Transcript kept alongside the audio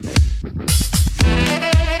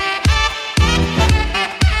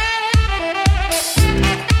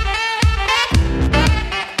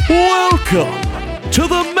Welcome to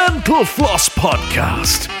the Mental Floss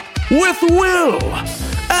Podcast with Will,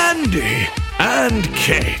 Andy, and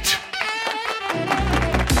Kate.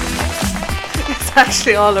 It's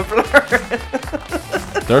actually all a blur.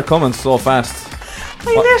 They're coming so fast.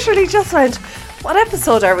 I literally just went, what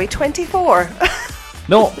episode are we? 24?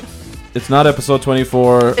 No, it's not episode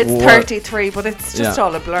 24. It's 33, but it's just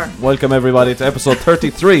all a blur. Welcome everybody to episode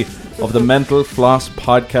 33 of the Mental Floss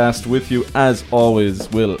Podcast. With you as always,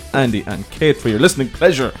 Will, Andy, and Kate, for your listening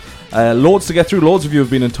pleasure. Loads to get through. Loads of you have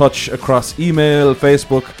been in touch across email,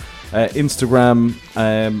 Facebook, Instagram,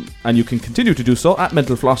 and you can continue to do so at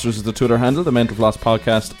Mental Flossers is the Twitter handle, the Mental Floss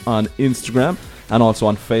Podcast on Instagram, and also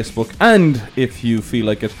on Facebook. And if you feel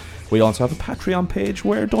like it, we also have a Patreon page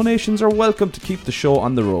where donations are welcome to keep the show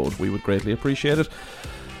on the road. We would greatly appreciate it.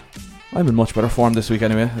 I'm in much better form this week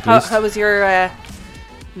anyway, at least. How was your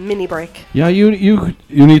mini break? Yeah, you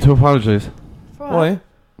need to apologise. Why?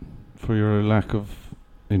 For your lack of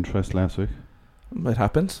interest last week. It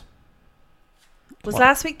happens. Was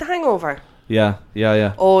last week the hangover? Yeah.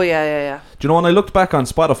 Oh, yeah. Do you know, when I looked back on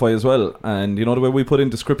Spotify as well, and you know the way we put in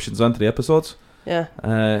descriptions onto the episodes? Yeah.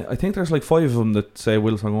 I think there's like 5 of them that say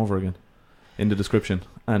Will's hungover again in the description,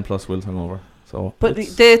 and plus Will's hungover. So, but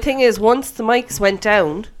the thing is, once the mics went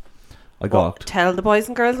down, I gawked. Tell the boys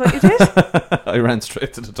and girls what you did. I ran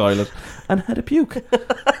straight to the toilet and had a puke.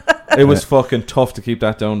 It was fucking tough to keep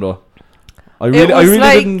that down though. I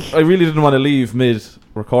really didn't want to leave mid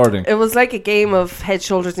recording. It was like a game of head,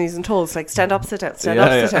 shoulders, knees and toes. Like stand up, sit down, stand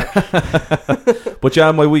up, sit down. But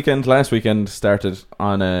yeah, my last weekend started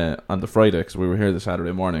on the Friday, because we were here the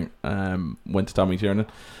Saturday morning. Went to Tommy Tiernan,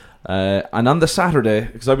 and on the Saturday,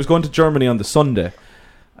 because I was going to Germany on the Sunday,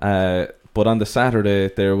 but on the Saturday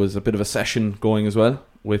there was a bit of a session going as well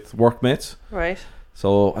with workmates. Right.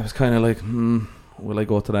 So I was kind of like, will I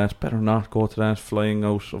go to that? Better not go to that. Flying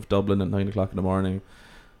out of Dublin at 9 o'clock in the morning.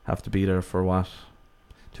 Have to be there for what?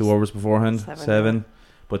 2 hours beforehand? 7.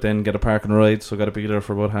 But then get a parking ride, so got to be there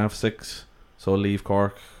for about 6:30. So leave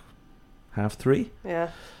Cork 3:30.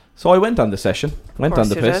 Yeah. So I went on the session. Went on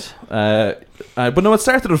the piss. But no, it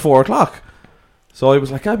started at 4 o'clock. So I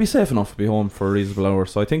was like, I'll be safe enough to be home for a reasonable hour.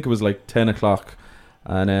 So I think it was like 10 o'clock.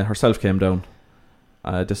 And herself came down.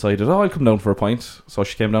 Decided, I'll come down for a pint. So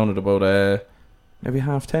she came down at about maybe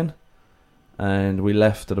 10:30. And we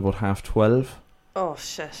left at about 12:30. Oh,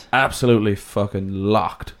 shit. Absolutely fucking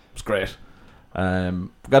locked. It was great.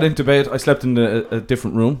 Got into bed. I slept in a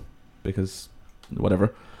different room because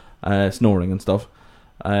whatever, snoring and stuff.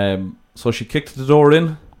 So she kicked the door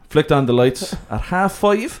in, flicked on the lights at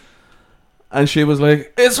 5:30, and she was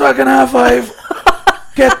like, "It's fucking 5:30.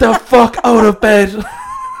 Get the fuck out of bed."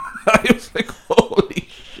 I was like, "Holy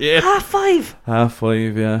shit!" 5:30.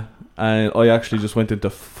 5:30, yeah. And I actually just went into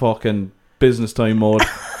fucking business time mode.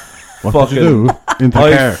 What did you do? Into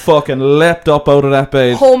I car. fucking leapt up out of that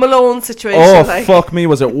bed. Home Alone situation. Oh, like. fuck me,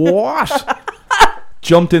 was it what?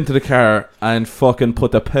 Jumped into the car and fucking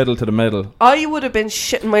put the pedal to the metal. I would have been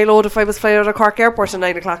shitting my load if I was flying out of Cork Airport at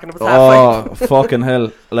 9 o'clock and it was 5:30. Oh, fucking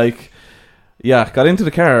hell. Like, yeah, got into the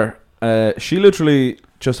car. She literally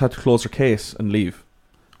just had to close her case and leave,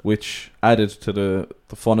 which added to the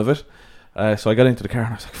fun of it. So I got into the car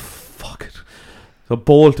and I was like, fuck it. So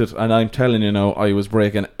bolted, and I'm telling you now, I was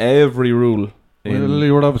breaking every rule. Well,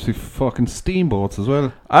 you were obviously fucking steamboats as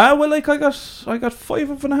well. Well, like I got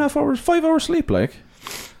 5.5 hours, 5 hours sleep, like.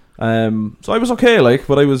 So I was okay, like,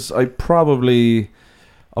 but I probably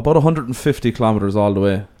about 150 kilometers all the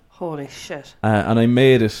way. Holy shit! And I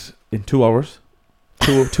made it in 2 hours.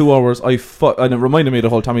 2 hours. And it reminded me of the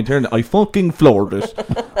whole Tommy Tiernan. I fucking floored it.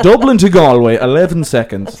 Dublin to Galway, 11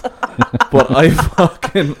 seconds. But I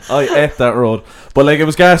ate that road. But like, it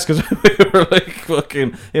was gas because we were like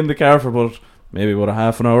fucking in the car for about a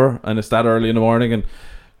half an hour, and it's that early in the morning, and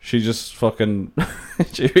she just fucking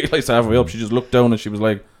she realised halfway up, she just looked down and she was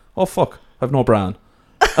like, "Oh fuck, I've no bra on."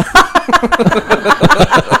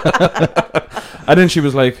 And then she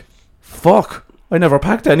was like, "Fuck, I never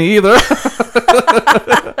packed any either."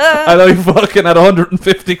 And I fucking at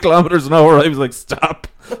 150 kilometers an hour, I was like, "Stop,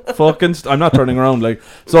 fucking! I'm not turning around." Like,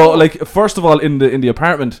 so, like, first of all, in the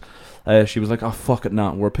apartment, she was like, "Oh fuck it,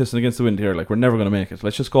 nah, we're pissing against the wind here. Like, we're never gonna make it.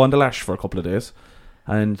 Let's just go on the lash for a couple of days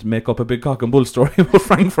and make up a big cock and bull story about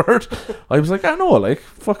Frankfurt." I was like, "I know, like,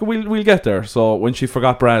 fucking, we'll get there." So when she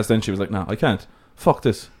forgot bras, then she was like, "Nah, I can't. Fuck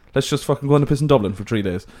this. Let's just fucking go on the piss in Dublin for 3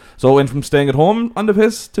 days." So I went from staying at home on the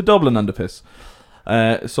piss to Dublin on the piss.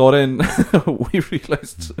 So then we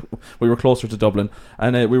realised we were closer to Dublin,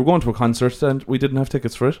 and we were going to a concert and we didn't have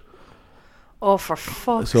tickets for it. Oh, for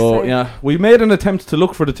fuck's sake. So, yeah, we made an attempt to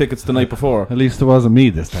look for the tickets the night before. At least it wasn't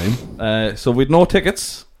me this time. So we'd no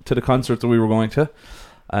tickets, to the concert that we were going to.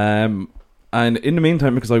 And in the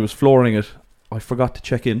meantime, because I was flooring it, I forgot to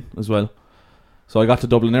check in as well. So I got to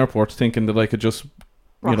Dublin Airport thinking that I could just,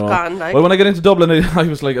 Rock on, like. Well, when I get into Dublin, I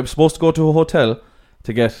was like, I'm supposed to go to a hotel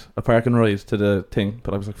to get a park and ride to the thing.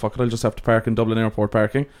 But I was like, fuck it, I'll just have to park in Dublin Airport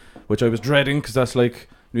parking, which I was dreading because that's like,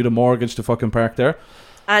 you need a mortgage to fucking park there.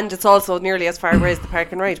 And it's also nearly as far away as the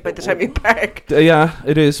park and ride by the time you park. Yeah,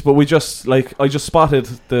 it is. But I just spotted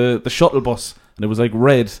the shuttle bus, and it was like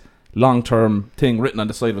red, long-term thing written on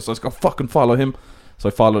the side of it. So I was going to fucking follow him. So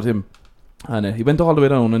I followed him. And he went all the way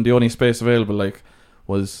down, and the only space available like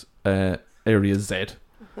was Area Z.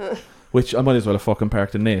 Which I might as well have fucking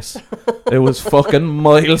parked in Nace. It was fucking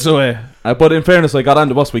miles away. But in fairness, I got on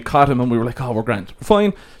the bus, we caught him, and we were like, oh, we're grand. We're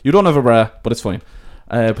fine. You don't have a bra, but it's fine.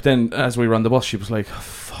 But then as we were on the bus, she was like, oh,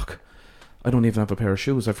 fuck, I don't even have a pair of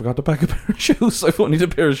shoes. I forgot to pack a pair of shoes. I've only a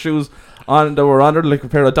pair of shoes on that were on her, like a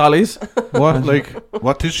pair of dollies.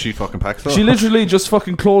 What did she fucking pack? So? She literally just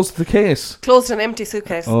fucking closed the case. Closed an empty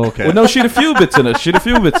suitcase. Oh, okay. Well, no, she had a few bits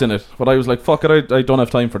in it. But I was like, fuck it, I don't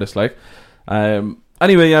have time for this, like.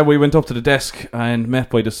 Anyway, yeah, we went up to the desk and met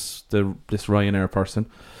by this Ryanair person.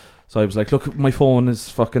 So I was like, look, my phone is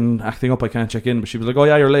fucking acting up, I can't check in. But she was like, oh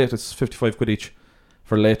yeah, you're late, it's 55 quid each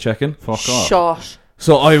for late check-in. Fuck off. Shot.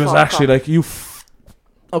 So I was actually like,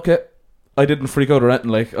 okay. I didn't freak out or anything,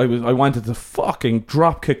 like, I wanted to fucking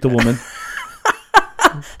drop kick the woman.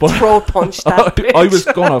 But Throat punch that bitch. I was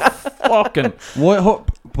gonna fucking... What?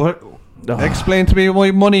 Explain to me why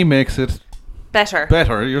money makes it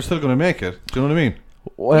Better. You're still going to make it. Do you know what I mean?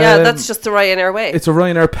 Yeah, that's just the Ryanair way. It's a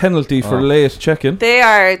Ryanair penalty for late check-in. They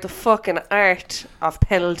are the fucking art of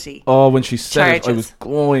penalty. Oh, when she said charges. it, I was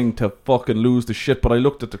going to fucking lose the shit, but I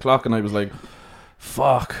looked at the clock and I was like,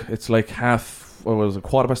 fuck, it's like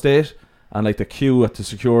quarter past 8, and like the queue at the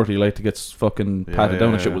security, like to get fucking patted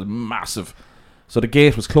down and shit was massive. So the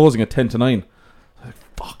gate was closing at 10 to 9. I was like,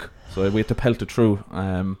 fuck. So we had to pelt it through.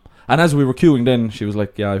 And as we were queuing then, she was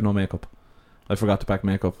like, yeah, I have no makeup. I forgot to pack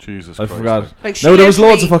makeup. Jesus I Christ. forgot. Like Now there was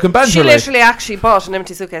loads of fucking banter. She literally actually bought an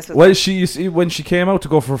empty suitcase with her. Well, you see, when she came out to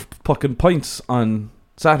go for fucking pints on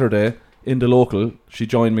Saturday in the local, she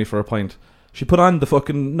joined me for a pint. She put on the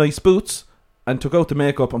fucking nice boots and took out the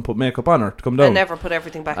makeup and put makeup on her to come down. And never put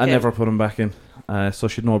everything back in. I never put them back in. So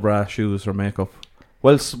she'd no bra, shoes or makeup.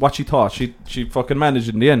 Well, what she thought. She fucking managed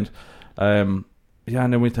in the end. Yeah,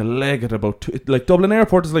 and then we had to leg it about like Dublin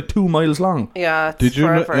Airport is like 2 miles long. Yeah, it's Did you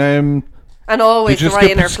forever. And always the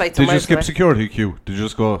Ryanair flights are Did you skip away. security queue? Did you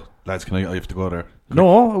just go, lads, I have to go there?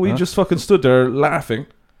 No, we just fucking stood there laughing.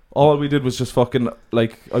 All we did was just fucking,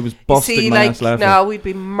 like, I was busting my ass laughing. No, we'd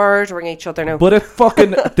be murdering each other now. But it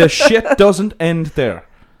fucking, the shit doesn't end there.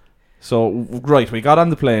 So, right, we got on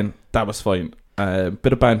the plane. That was fine.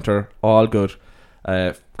 Bit of banter, all good.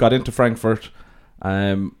 Got into Frankfurt.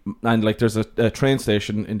 And like there's a train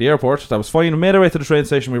station in the airport. That was fine. We made our way to the train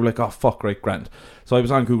station. We were like, oh fuck, right, grand. So I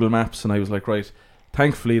was on Google Maps and I was like, right,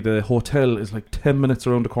 thankfully the hotel is like 10 minutes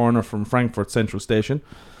around the corner from Frankfurt Central Station.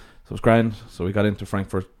 So it was grand. So we got into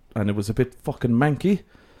Frankfurt and it was a bit fucking manky.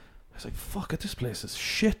 I was like, fuck it, this place is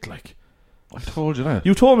shit. Like, I told you that.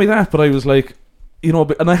 You told me that, but I was like, you know,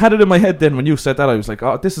 and I had it in my head then when you said that. I was like,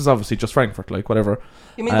 oh, this is obviously just Frankfurt, like whatever.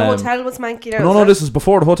 You mean the hotel was manky there? No, this is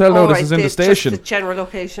before the hotel. Now this is in the station. Just the general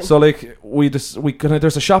location. So like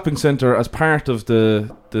there's a shopping centre as part of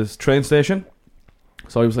the train station.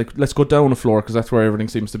 So I was like, let's go down a floor because that's where everything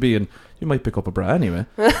seems to be, and you might pick up a bra anyway.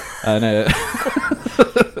 And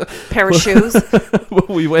pair of shoes.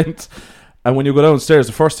 We went, and when you go downstairs,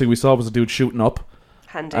 the first thing we saw was a dude shooting up.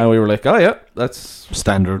 Handy. And we were like, oh yeah, that's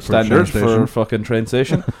standard for fucking train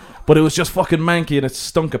station. But it was just fucking manky and it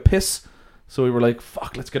stunk of piss. So we were like,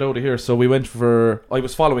 fuck, let's get out of here. So we went I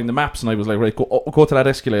was following the maps and I was like, right, go to that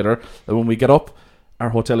escalator. And when we get up, our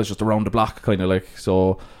hotel is just around the block, kind of like.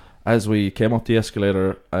 So as we came up the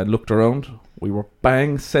escalator and looked around, we were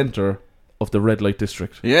bang centre of the red light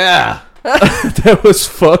district. Yeah. There was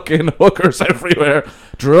fucking hookers everywhere,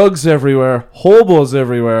 drugs everywhere, hobos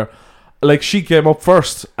everywhere. Like, she came up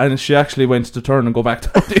first and she actually went to turn and go back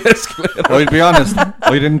down the escalator. I'll be honest,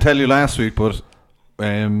 I didn't tell you last week, but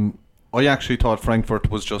I actually thought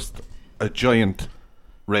Frankfurt was just a giant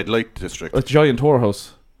red light district. A giant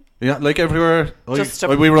whorehouse. Yeah, like everywhere. Just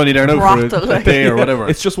we were only there now brothel, for a day or whatever.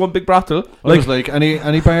 It's just one big brothel. I was like,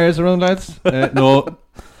 any bars around, lads? No.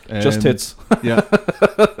 Just tits. Yeah.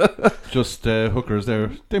 Just hookers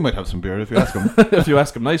there. They might have some beer if you ask them. If you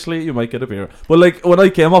ask them nicely, you might get a beer. But like, when I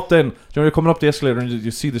came up then, you're coming up the escalator and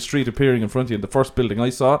you see the street appearing in front of you. And the first building I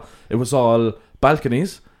saw, it was all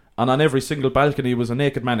balconies. And on every single balcony was a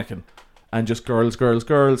naked mannequin. And just girls,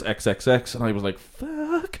 XXX. And I was like,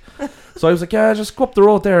 fuck. So I was like, yeah, just go up the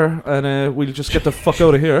road there and we'll just get the fuck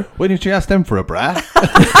out of here. Why didn't you ask them for a bra?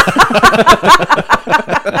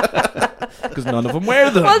 Because none of them wear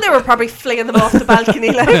them. Well, they were probably flinging them off the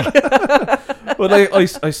balcony, like. But I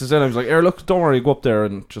said, I was like, here, look, don't worry, go up there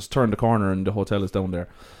and just turn the corner and the hotel is down there.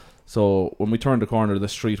 So when we turned the corner, the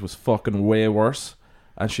street was fucking way worse.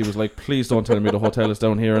 And she was like, please don't tell me the hotel is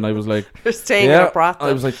down here. And I was like, you're staying in a brothel.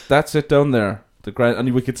 I was like, that's it down there.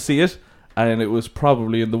 And we could see it. And it was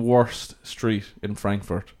probably in the worst street in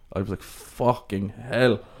Frankfurt. I was like, fucking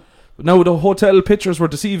hell. Now, the hotel pictures were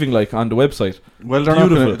deceiving, like, on the website. Well, they're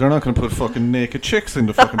not going to put fucking naked chicks in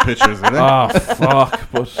the fucking pictures, are they? Oh, fuck.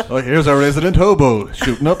 But here's our resident hobo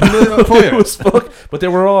shooting up in the fire. It was fuck. But they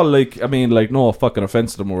were all, like, I mean, like, no fucking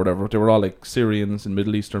offense to them or whatever. They were all, like, Syrians and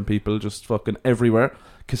Middle Eastern people just fucking everywhere.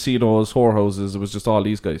 Casinos, whorehouses, it was just all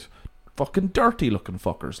these guys. Fucking dirty-looking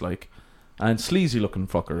fuckers, like. And sleazy-looking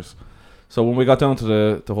fuckers. So when we got down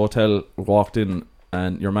to the hotel, we walked in,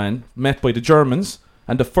 and your man, met by the Germans...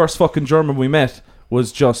 And the first fucking German we met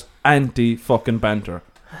was just anti-fucking banter.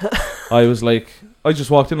 I was like... I just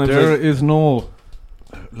walked in and there is no...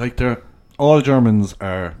 Like, all Germans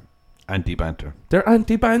are anti-banter. They're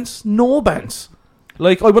anti-bants, no bants.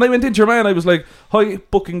 Like, when I went into your man, I was like, hi,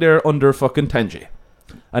 booking there under fucking Tangi.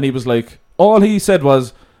 And he was like... All he said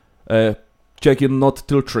was, check in not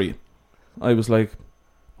till 3. I was like,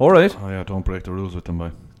 alright. Oh yeah, don't break the rules with them,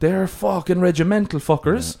 boy. They're fucking regimental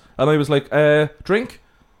fuckers. Yeah. And I was like, drink?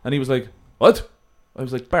 And he was like, what? I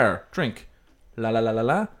was like, bar, drink. La la la la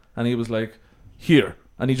la. And he was like, here.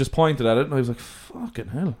 And he just pointed at it. And I was like, fucking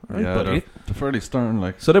hell. All right, buddy. They're fairly stern,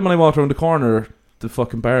 like. So then when I walked around the corner, the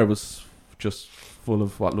fucking bar was just full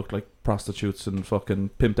of what looked like prostitutes and fucking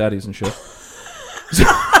pimp daddies and shit.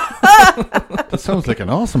 That sounds like an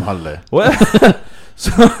awesome holiday. Well...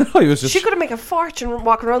 So I was just... She could have made a fortune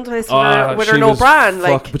walking around the place with her no brand.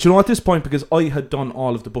 Like. But you know, at this point, because I had done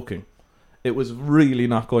all of the booking, it was really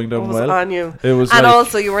not going down well. On you. It was and like,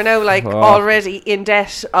 also, you were now like already in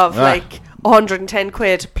debt of like 110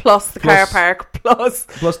 quid plus the car park plus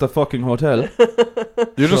the fucking hotel.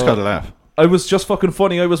 You just gotta laugh. I was just fucking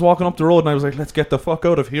funny. I was walking up the road and I was like, let's get the fuck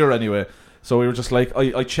out of here anyway. So we were just like,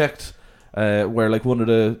 I checked where like one of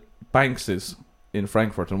the banks is in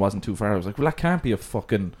Frankfurt and wasn't too far. I was like, well, that can't be a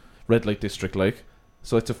fucking red light district, like.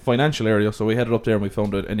 So it's a financial area. So we headed up there and we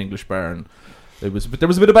found an English bar, and there was a bit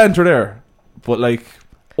of banter there. But like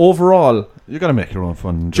overall, you gotta make your own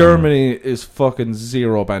fun. Germany is fucking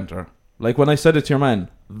zero banter. Like when I said it to your man,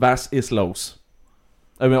 was ist los?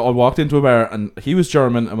 I mean, I walked into a bar and he was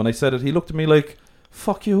German, and when I said it, he looked at me like,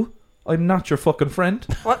 "Fuck you! I'm not your fucking friend."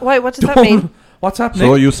 What? Why? What does that mean? What's happening?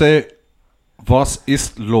 So you say, "Was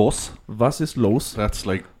ist los?" Was ist los? That's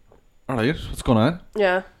like, all right, what's going on?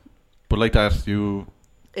 Yeah. But like that,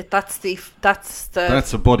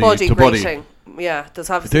 that's a buddy to greeting. buddy. Yeah, there's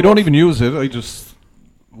obviously. They don't even use it.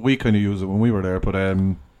 We kind of use it when we were there, but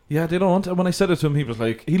yeah, they don't. And when I said it to him, he was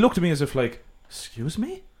like, he looked at me as if like, excuse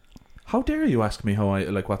me, how dare you ask me how I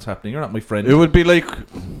like what's happening? You're not my friend. It would be like,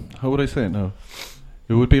 how would I say it now?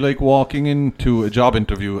 It would be like walking into a job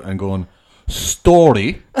interview and going,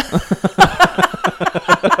 story.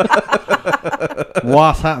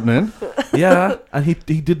 What's happening? Yeah, and he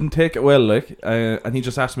didn't take it well, like, and he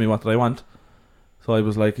just asked me what did I want. So I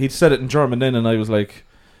was like, he said it in German then, and I was like,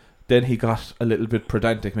 then he got a little bit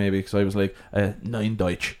pedantic maybe, because I was like, nein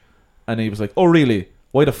Deutsch, and he was like, oh really?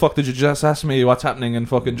 Why the fuck did you just ask me what's happening in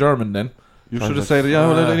fucking German then? You should have said, yeah,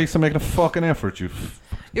 well, at least I'm making a fucking effort, you.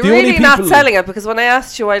 You're really not selling it, because when I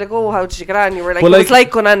asked you a while ago, how did you get on? You were like, well, it was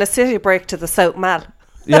like going on a city break to the South Mall.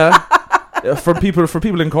 Yeah. For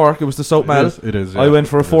people in Cork, it was the South Mall. It is. Yeah. I went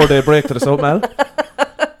for a 4-day break to the South Mall.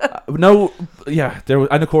 No, yeah,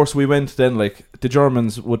 and of course we went then. Like the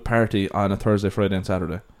Germans would party on a Thursday, Friday, and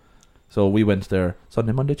Saturday, so we went there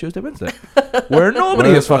Sunday, Monday, Tuesday, Wednesday, where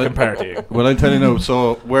nobody is fucking partying. Well, I'll tell you now.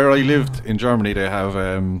 So where I lived in Germany, they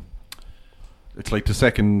have it's like the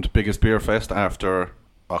second biggest beer fest after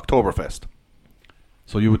Oktoberfest.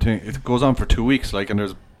 So you would think it goes on for 2 weeks, like, and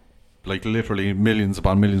there's like literally millions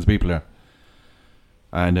upon millions of people there.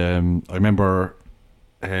 And I remember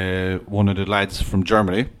one of the lads from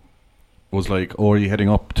Germany was like, oh, are you heading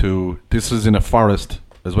up to... This is in a forest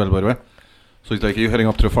as well, by the way. So he's like, are you heading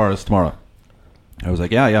up to the forest tomorrow? I was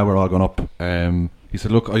like, yeah, we're all going up. He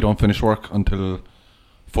said, look, I don't finish work until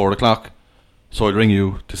 4 o'clock, so I'll ring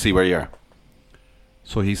you to see where you are.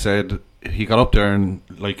 So he said he got up there and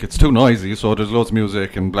like it's too noisy, so there's loads of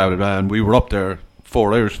music and blah, blah, blah. And we were up there,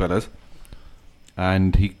 4 Irish fellas.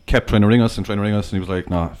 And he kept trying to ring us, and he was like,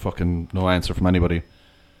 nah, fucking no answer from anybody.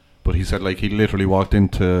 But he said like he literally walked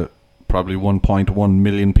into probably 1.1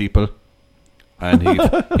 million people And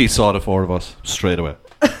he saw the four of us straight away.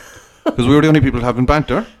 Because we were the only people having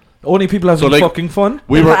banter. Only people having fucking fun.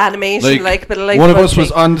 We were animation, bit of one of us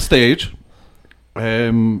was on the stage.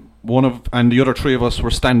 And the other three of us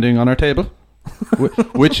were standing on our table,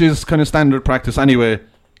 which is kind of standard practice anyway.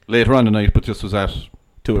 Later on the night, but this was at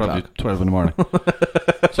 12 in the morning.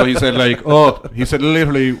 So he said,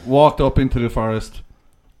 literally walked up into the forest.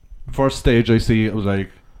 First stage I see, I was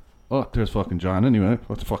like, oh, there's fucking John anyway.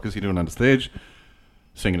 What the fuck is he doing on the stage?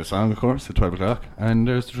 Singing a song, of course, at 12 o'clock. And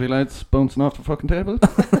there's the three lads bouncing off the fucking table.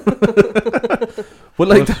 But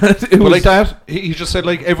like that, he just said,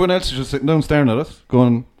 like, everyone else is just sitting down staring at us,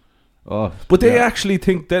 going, oh. But they actually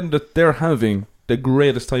think then that they're having the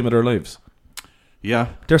greatest time of their lives. Yeah.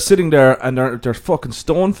 They're sitting there and they're fucking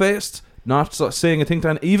stone-faced, not saying a thing to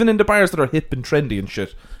anyone. Even in the bars that are hip and trendy and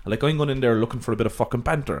shit. Like, I'm going in there looking for a bit of fucking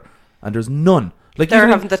banter. And there's none. Like, they're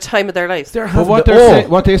having the time of their lives. But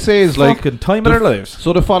what they say is like fucking time of their lives.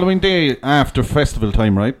 So the following day after festival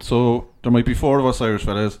time, right? So there might be 4 of us Irish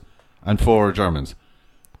fellas and 4 Germans.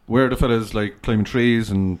 We're the fellas like climbing trees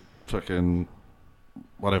and fucking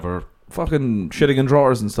whatever, fucking shitting in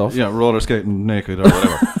drawers and stuff. Yeah, roller skating naked or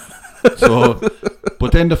whatever. So,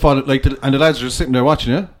 but then and the lads are just sitting there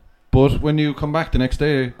watching it. But when you come back the next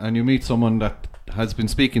day and you meet someone that has been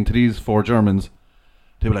speaking to these 4 Germans,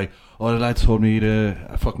 they were like, oh, the lads told me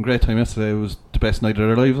a fucking great time yesterday. It was the best night of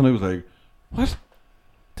their lives. And I was like, what?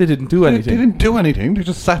 They didn't do anything. They didn't do anything. They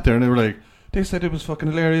just sat there and they were like, they said it was fucking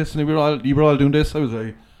hilarious and you were all doing this. I was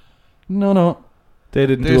like, no. They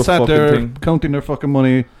didn't do a fucking thing. They sat there counting their fucking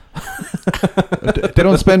money. They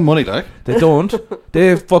don't spend money, like. They don't.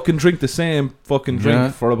 They fucking drink the same fucking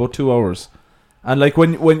drink for about 2 hours. And like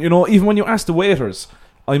when you know, even when you ask the waiters,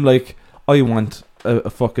 I'm like, I want a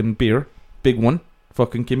fucking beer, big one.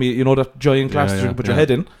 Fucking give me, you know, that giant glass to put your head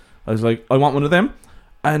in. I was like, I want one of them.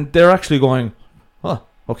 And they're actually going, oh,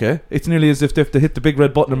 okay. It's nearly as if they have to hit the big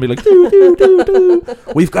red button and be like, doo, doo, doo, doo.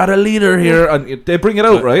 We've got a leader here. And they bring it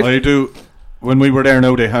out, right? I do. When we were there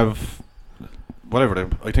now, they have, whatever,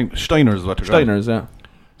 I think Steiners is what they're called. Steiners, yeah.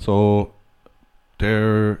 So,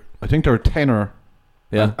 I think they're a tenner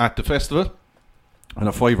at the festival. And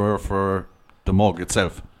a $5 for the mug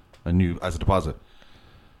itself. And you as a deposit.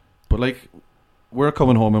 But like, we're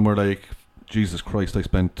coming home and we're like, Jesus Christ, I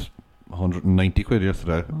spent 190 quid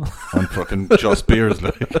yesterday on fucking just beers,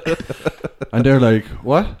 like. And they're like,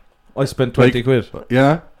 what? I spent 20 quid.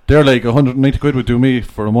 Yeah. They're like, 190 quid would do me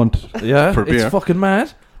for a month. Yeah, for beer. It's fucking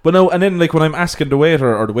mad. But no, and then like when I'm asking the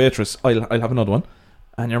waiter or the waitress, I'll have another one.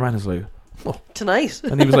 And your man is like, oh. Tonight.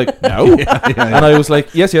 And he was like, no. And I was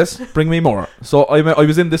like, yes, bring me more. So I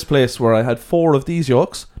was in this place where I had 4 of these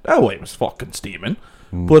yolks. Oh, I was fucking steaming.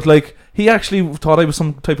 But like, he actually thought I was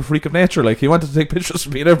some type of freak of nature. Like, he wanted to take pictures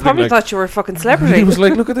of me and everything. Probably like, thought you were a fucking celebrity. He was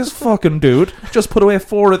like, look at this fucking dude. Just put away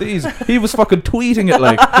 4 of these. He was fucking tweeting it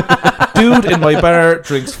like, dude in my bar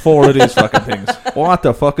drinks 4 of these fucking things. What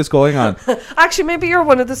the fuck is going on? Actually, maybe you're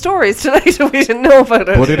one of the stories tonight and we didn't know about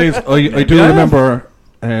it. But it is, I do remember,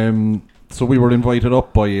 so we were invited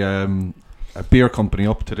up by a beer company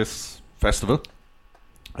up to this festival.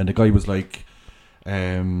 And the guy was like,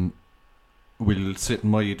 we'll sit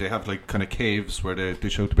in they have like kind of caves where they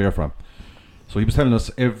dish out the beer from. So he was telling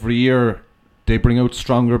us every year they bring out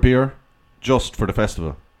stronger beer just for the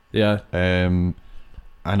festival. Yeah. And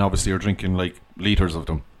obviously you're drinking like litres of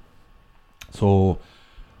them. So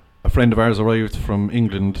a friend of ours arrived from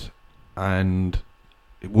England and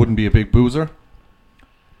it wouldn't be a big boozer.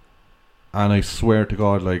 And I swear to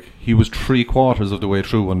God, like, he was 3/4 of the way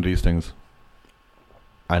through one of these things.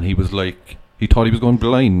 And he was like, he thought he was going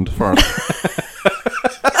blind first.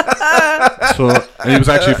 And he was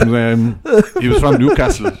actually from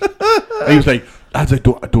Newcastle. And he was like, lads, I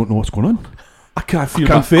don't know what's going on. I can't feel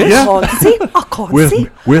my face. Yeah. I can't see.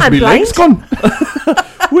 Where's my legs gone?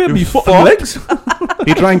 Where's my fucking legs?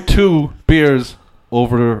 He drank 2 beers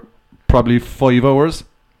over probably 5 hours.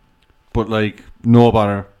 But like, no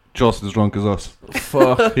bother. Just as drunk as us.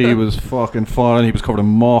 Fuck. He was fucking falling. He was covered in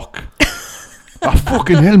muck. Oh,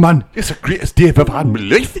 fucking hell, man. It's the greatest day I've ever had in my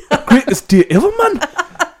life. Greatest day ever, man.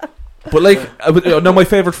 But like, now my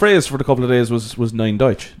favourite phrase for the couple of days was 9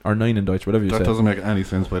 Deutsch. Or 9 in Deutsch, whatever you say. That doesn't make any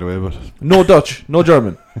sense, by the way, but... No Dutch, no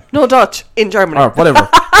German. No Dutch, in Germany. Or whatever.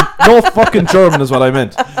 No fucking German is what I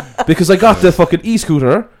meant. Because I got the fucking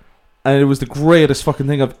e-scooter, and it was the greatest fucking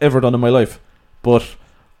thing I've ever done in my life. But...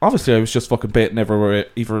 obviously, I was just fucking baiting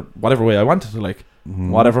whatever way I wanted to, like.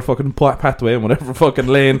 Whatever fucking pathway in whatever fucking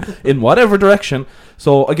lane in whatever direction.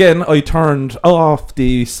 So again, I turned off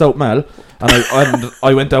the South Mall and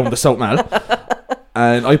I went down the South Mall,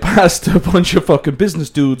 And I passed a bunch of fucking business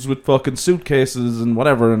dudes with fucking suitcases and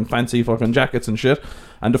whatever and fancy fucking jackets and shit.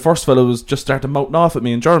 And the first fellow was just starting mouthing off at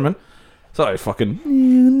me in German. So I fucking,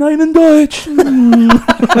 nein in Deutsch.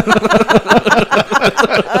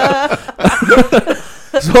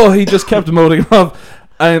 So he just kept mouthing off.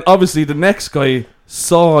 And obviously the next guy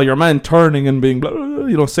saw your man turning and being, blah, blah,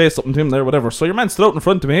 blah, say something to him there, whatever. So your man stood out in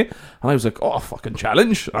front of me, and I was like, oh, fucking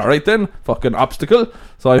challenge. All right then, fucking obstacle.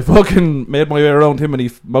 So I fucking made my way around him, and he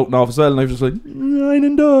mouthing off as well, and I was just like, nein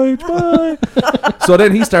in Deutsch, bye. So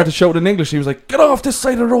then he started shouting in English. He was like, get off this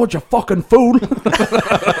side of the road, you fucking fool.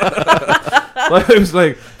 I was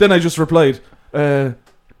like, then I just replied, no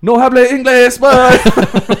hable inglés, bye.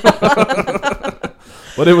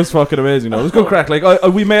 But it was fucking amazing. It was good crack. Like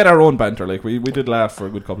we made our own banter. Like we did laugh for a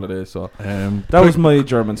good couple of days. So that was my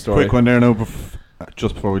German story. Quick one there now,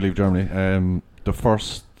 just before we leave Germany. The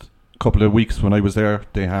first couple of weeks when I was there,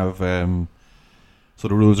 they have so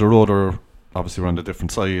the rules of the road are obviously on a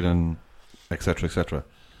different side and etc. etc.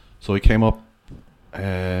 So I came up.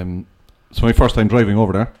 It's my first time driving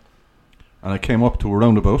over there, and I came up to a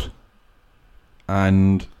roundabout.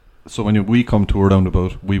 And so when we come to a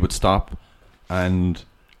roundabout, we would stop and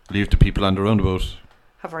leave the people on the roundabout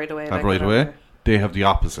have right away. They have the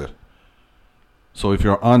opposite. So if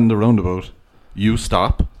you're on the roundabout, you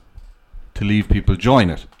stop to leave people join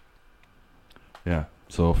it. Yeah.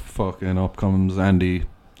 So fucking up comes Andy.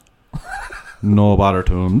 No bother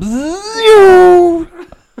to him.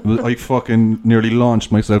 I fucking nearly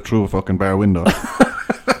launched myself through a fucking bar window.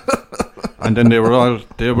 And then they were all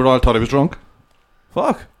thought I was drunk.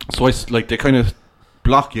 Fuck. So they kind of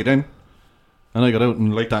block you then. And I got out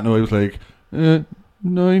and like that now I was like,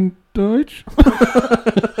 nein Deutsch.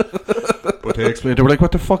 But they explained, they were like,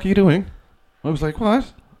 what the fuck are you doing? I was like,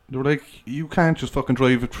 what? They were like, you can't just fucking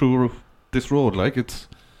drive through this road, like it's...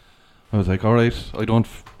 I was like, alright, I don't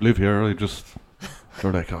live here, I just...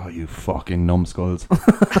 They're like, oh, you fucking numbskulls.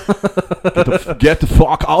 Get the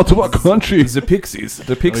fuck out of our country. The Pixies.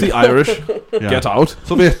 The Pixie Irish. Yeah. Get out.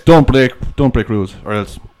 So don't break rules, or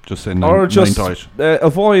else just say or just Deutsch.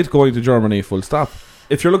 Avoid going to Germany full stop.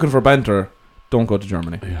 If you're looking for banter, don't go to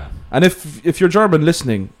Germany. Yeah. And if you're German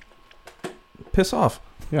listening, piss off.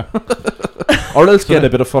 Yeah. Or else get a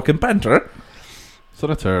bit of fucking banter. So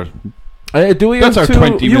that's our... that's our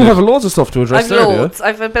 20 you have loads of stuff to address there, loads.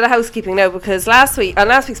 I've a bit of housekeeping now because last week's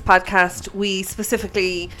podcast we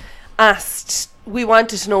specifically asked, we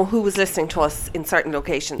wanted to know who was listening to us in certain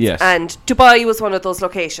locations. Yes. And Dubai was one of those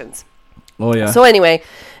locations. Oh yeah. So anyway,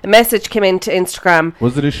 a message came into Instagram.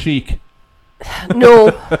 Was it a sheik?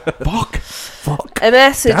 No. Fuck. A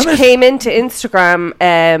message came into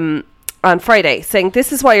Instagram on Friday saying,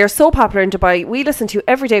 this is why you're so popular in Dubai. We listen to you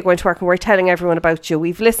every day going to work and we're telling everyone about you.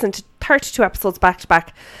 We've listened to 32 episodes back to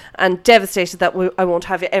back and devastated that I won't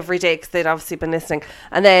have you every day because they'd obviously been listening.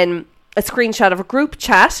 And then a screenshot of a group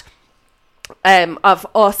chat of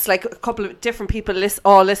us, like a couple of different people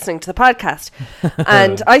all listening to the podcast.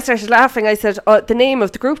 And I started laughing. I said the name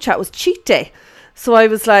of the group chat was Cheat Day. So I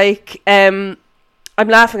was like, I'm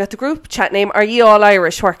laughing at the group chat name. Are ye all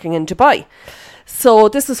Irish working in Dubai? So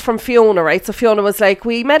this was from Fiona, right? So Fiona was like,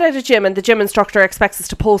 we met at a gym and the gym instructor expects us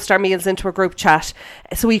to post our meals into a group chat.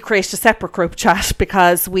 So we created a separate group chat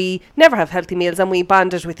because we never have healthy meals and we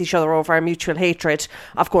bonded with each other over our mutual hatred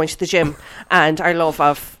of going to the gym and our love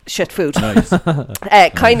of shit food. Nice.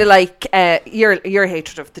 Kind of like your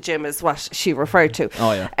hatred of the gym is what she referred to.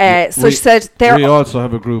 Oh yeah. So she said we also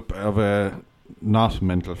have a group of not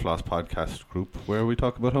Mental Floss podcast group where we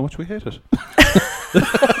talk about how much we hate it.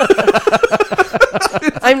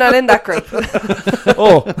 I'm not in that group.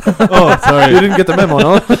 oh, sorry. You didn't get the memo,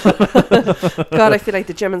 no? God, I feel like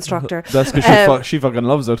the gym instructor. That's because she fucking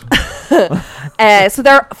loves it. So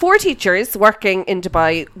there are 4 teachers working in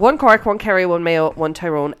Dubai. 1 Cork, 1 Kerry, 1 Mayo, 1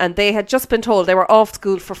 Tyrone. And they had just been told they were off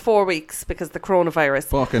school for 4 weeks because of the coronavirus.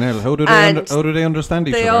 Fucking hell. How do they understand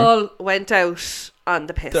each other? They all went out on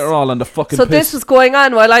the piss. They're all on the fucking piss. So this was going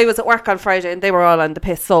on while I was at work on Friday and they were all on the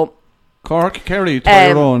piss. So Cork, Kerry,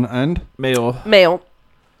 Tyrone and Mayo.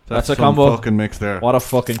 That's a combo. Fucking mix there. What a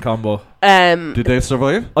fucking combo. Did they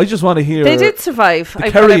survive? I just want to hear. They did survive.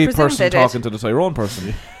 The Kerry person talking to the Tyrone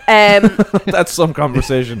person. That's some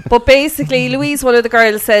conversation. But basically, Louise, one of the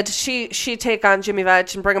girls, said she'd take on Jimmy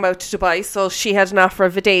Vag and bring him out to Dubai. So she had an offer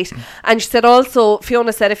of a date. And she said also,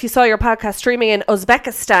 Fiona said, if you saw your podcast streaming in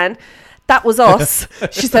Uzbekistan, that was us.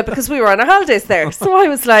 She said, because we were on our holidays there. So I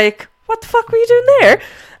was like, what the fuck were you doing there?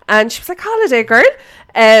 And she was like, holiday girl.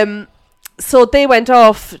 So they went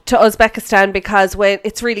off to Uzbekistan because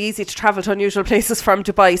it's really easy to travel to unusual places from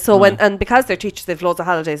Dubai. So and because they're teachers, they've loads of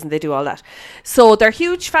holidays and they do all that. So they're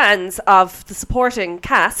huge fans of the supporting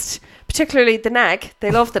cast, particularly the nag. They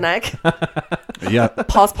love the nag. Yeah.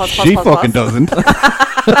 Pause. She fucking doesn't.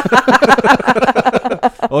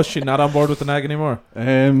 Oh, is she not on board with the nag anymore?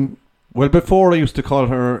 Well, before I used to call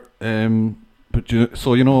her,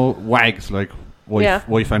 so you know, wags, like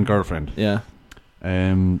wife and girlfriend. Yeah.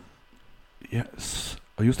 Yes,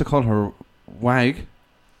 I used to call her Wagata.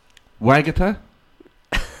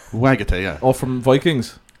 Wagata, yeah. Oh, from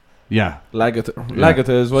Vikings. Yeah. Lagata. Yeah. Lagata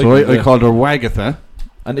is Vikings. So I called her Wagatha.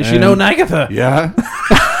 And is she now Nagatha? Yeah.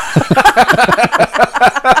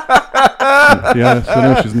 Yeah, so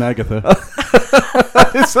now she's Nagatha.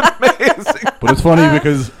 It's amazing. But it's funny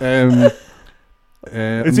because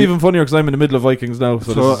it's even funnier because I'm in the middle of Vikings now,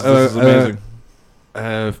 so this is amazing.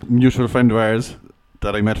 A mutual friend of ours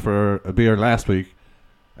that I met for a beer last week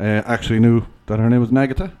actually knew that her name was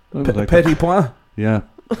Nagatha. Petit Point? Yeah.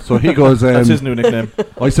 So he goes... That's his new nickname.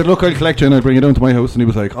 I said, look, I'll collect you and I'll bring you down to my house. And he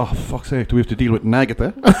was like, oh, fuck's sake, do we have to deal with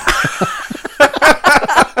Nagatha?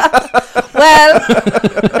 Well,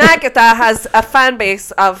 Nagatha has a fan base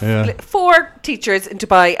of 4 teachers in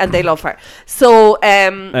Dubai and they love her. So...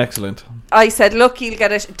 excellent. I said, look, you'll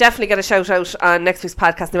definitely get a shout out on next week's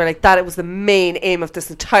podcast. And they were like, that it was the main aim of this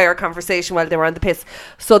entire conversation while they were on the piss.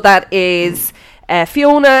 So that is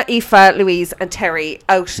Fiona, Aoife, Louise and Terry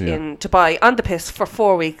out in Dubai on the piss for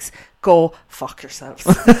 4 weeks. Go fuck yourselves.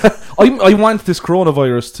 I want this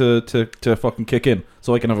coronavirus to fucking kick in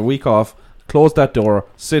so I can have a week off, close that door,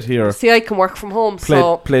 sit here. See, I can work from home.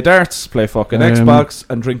 Play darts, play fucking Xbox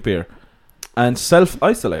and drink beer. And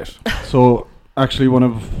self-isolate. So, actually one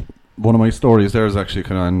of my stories there is actually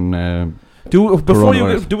kind of before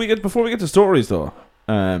we get to stories though,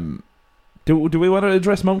 do we want to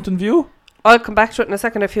address Mountain View? I'll come back to it in a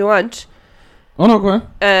second if you want. Oh no, go on.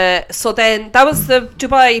 So then that was the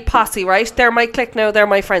Dubai posse, right? They're my clique now. They're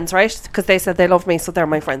my friends, right? Because they said they love me, so they're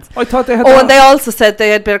my friends. I thought they had. And they also said they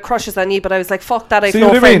had a bit of crushes on you, but I was like, "Fuck that! I've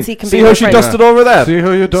no friends. He can See be how my she friend." dusted over that. See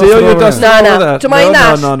how you dusted over over that. No. Do you mind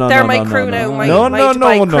that? No. They're my crew now. My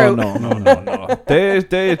Dubai crew.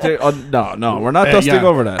 No. We're not dusting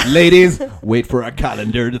over that. Ladies, wait for our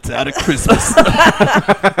calendar that's out of Christmas.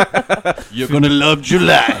 You're gonna love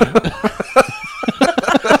July.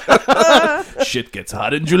 Shit gets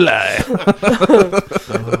hot in July.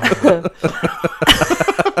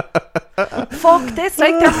 Fuck this,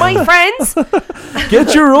 like they're my friends.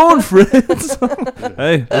 Get your own friends.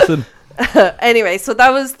 Hey, listen. Anyway, so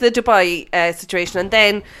that was the Dubai situation. And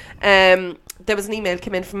then there was an email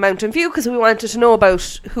came in from Mountain View because we wanted to know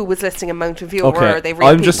about who was listening in Mountain View. Okay, or they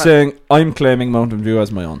I'm just saying I'm claiming Mountain View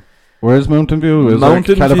as my own. Where's Mountain View?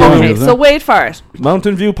 Mountain View. Okay, so wait for it.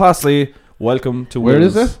 Mountain View Posse. Welcome to Where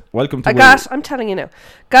Wills. is it? Welcome to I'm telling you now.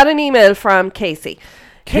 Got an email from Casey.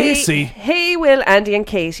 Casey? Hey, Will, Andy and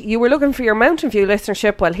Kate. You were looking for your Mountain View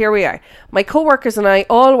listenership. Well, here we are. My co-workers and I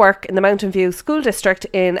all work in the Mountain View School District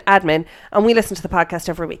in admin, and we listen to the podcast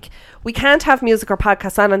every week. We can't have music or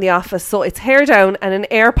podcasts on in the office, so it's hair down and an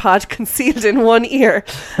AirPod concealed in one ear.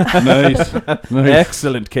 Nice.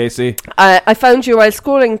 Excellent, Casey. I found you while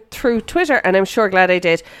scrolling through Twitter, and I'm sure glad I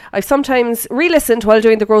did. I've sometimes re-listened while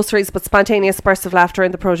doing the groceries, but spontaneous bursts of laughter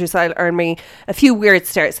in the produce aisle earn me a few weird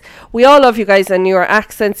stares. We all love you guys and your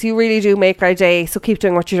accents. You really do make our day, so keep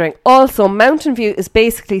doing what you're doing. Also, Mountain View is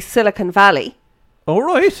basically Silicon Valley. All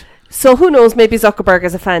right. So who knows, maybe Zuckerberg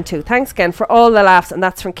is a fan too. Thanks again for all the laughs. And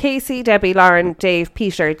that's from Casey, Debbie, Lauren, Dave,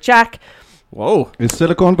 Peter, Jack. Whoa. Is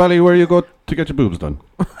Silicon Valley where you go to get your boobs done?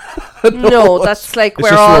 No, that's like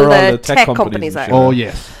where all the tech companies are. Oh,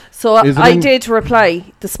 yes. So I did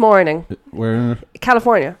reply this morning. Where?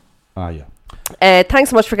 California. Ah, yeah.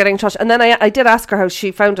 Thanks so much for getting in touch. And then I did ask her how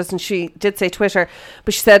she found us, and she did say Twitter,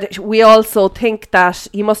 but she said we also think that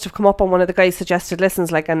you must have come up on one of the guys' suggested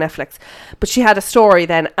listens, like on Netflix. But she had a story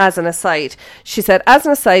then as an aside. She said, as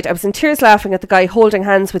an aside, I was in tears laughing at the guy holding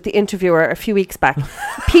hands with the interviewer a few weeks back.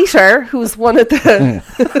 Peter, who's one of the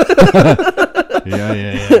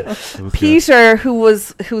Peter,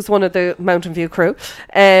 who's one of the Mountain View crew,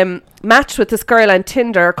 matched with this girl on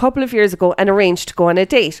Tinder a couple of years ago and arranged to go on a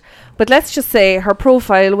date. But let's just say her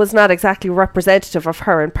profile was not exactly representative of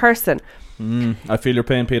her in person. I feel your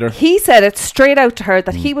pain, Peter. He said it straight out to her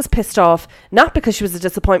that he was pissed off, not because she was a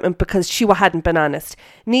disappointment, because she hadn't been honest.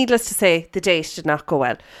 Needless to say, the date did not go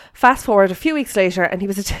well. Fast forward a few weeks later, and he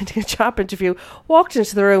was attending a job interview, walked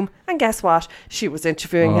into the room, and guess what? She was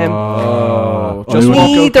interviewing him.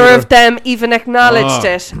 Neither of them even acknowledged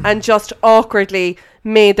it, and just awkwardly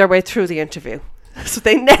made their way through the interview. So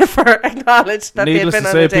they never acknowledged that Needless they'd to been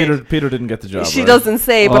on a say, date. Peter didn't get the job. She right? doesn't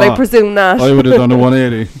say, but I presume not. I would have done a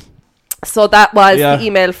 180. So that was Yeah. the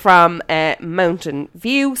email from Mountain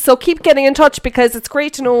View. So keep getting in touch because it's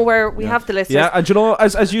great to know where we have the listeners. Yeah, and you know,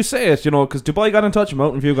 as you say it, you know, because Dubai got in touch,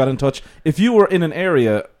 Mountain View got in touch. If you were in an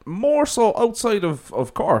area more so outside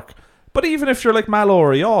of Cork, but even if you're like Mallow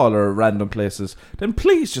or Youghal or random places, then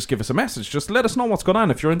please just give us a message. Just let us know what's going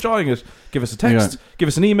on. If you're enjoying it, give us a text, give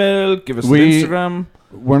us an email, give us an Instagram.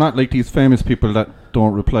 We're not like these famous people that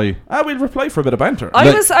don't reply. We'll reply for a bit of banter.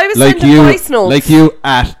 I was like sending you, voice notes. like you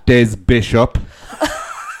at Des Bishop.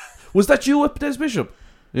 Was that you at Des Bishop?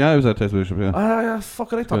 Yeah, I was at Des Bishop. Yeah.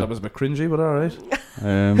 Fuck it, I thought that was a bit cringy, but alright.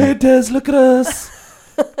 Hey Des, look at us.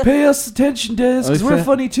 Pay us attention, Des, because we're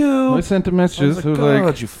funny too. I sent him messages. Oh my God,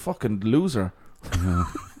 God, you fucking loser.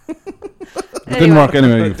 It didn't work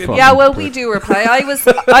anyway. You fucking Yeah, well, prick. we do reply.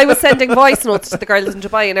 I was sending voice notes to the girls in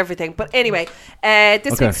Dubai and everything. But anyway,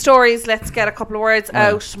 this Okay. week's stories. Let's get a couple of words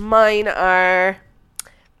out. Mine are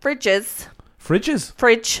fridges, Fridges?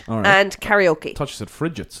 fridge, All right. and karaoke. I thought you said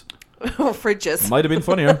fridgets. Oh, fridges. Might have been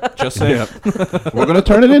funnier. Just saying. Yeah. We're going to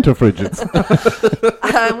turn it into fridges.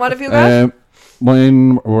 And what have you got?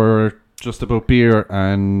 Mine were just about beer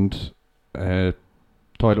and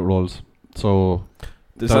toilet rolls. So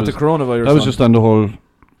Is That that the was- coronavirus? that was one? just on the whole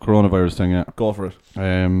coronavirus thing. Yeah. Go for it.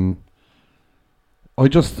 I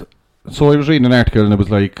was reading an article and it was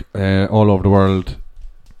like all over the world,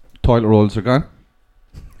 toilet rolls are gone.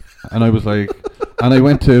 And I was like, and I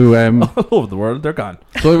went to All over the world, they're gone.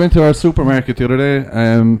 so I went to our supermarket the other day,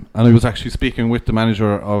 and I was actually speaking with the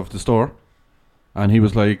manager of the store, and he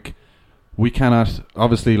was like, "We cannot,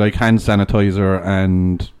 obviously, like hand sanitizer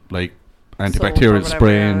and like antibacterial Soap or spray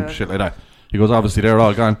whatever, and yeah. shit like that." He goes, "Obviously, they're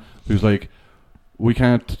all gone." He was like, "We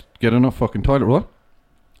can't get enough fucking toilet roll,"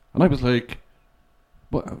 and I was like,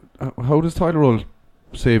 "What? How does toilet roll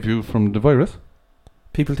save you from the virus?"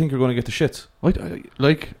 People think you're going to get the shits.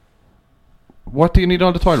 Like, what do you need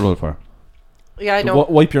all the toilet roll for? Yeah, I know.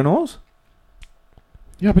 Wipe your nose?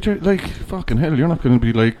 Yeah, but you're like, fucking hell, you're not going to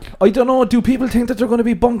be like... I don't know. Do people think that they're going to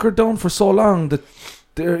be bunkered down for so long that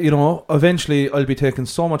they're, you know, eventually I'll be taking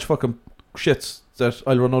so much fucking shits that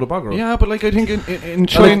I'll run out of bog roll? Yeah, but like, I think in And,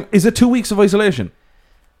 China... like, is it 2 weeks of isolation?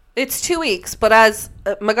 It's 2 weeks, but as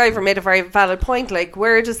MacGyver made a very valid point, like,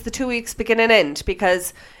 where does the 2 weeks begin and end?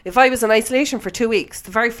 Because if I was in isolation for 2 weeks,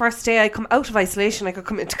 the very first day I come out of isolation, I could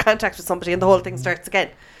come into contact with somebody and the whole thing starts again.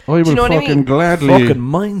 I will you know what I fucking mean? gladly... Fucking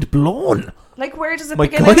mind blown. Like, where does it My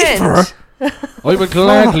begin and end? Guyver. I would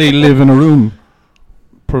gladly live in a room,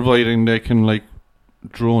 providing they can, like,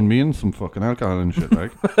 drone me in some fucking alcohol and shit,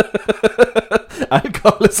 like.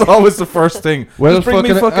 Alcohol is always the first thing. Well, Just bring me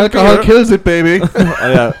fucking fucking alcohol beer. kills it, baby.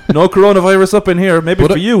 Yeah. No coronavirus up in here. Maybe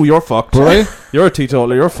But for you, you're fucked. But You're a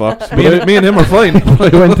teetotaler, you're fucked. Me and him are fine. I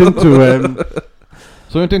went into...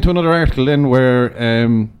 so I went into another article then where,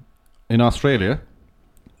 in Australia,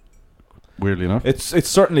 weirdly enough, It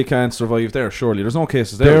certainly can't survive there, surely. There's no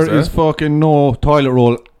cases there. there is fucking no toilet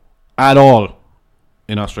roll at all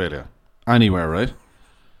in Australia. Anywhere, right?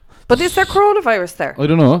 But is there coronavirus there? I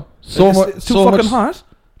don't know. It's too so fucking much hot.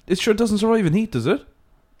 It sure doesn't survive in heat, does it?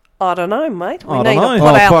 I don't know, mate. I don't know.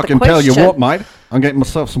 Oh, fucking tell you what, mate. I'm getting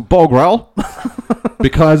myself some bog roll.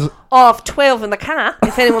 Because... Of 12 in the car,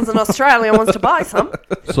 if anyone's in Australia and wants to buy some.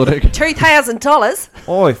 So they... $3,000.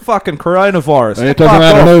 Oh, fucking coronavirus. It doesn't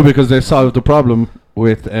matter now because they solved the problem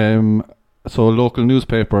with... so a local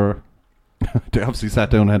newspaper... they obviously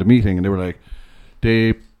sat down and had a meeting and they were like...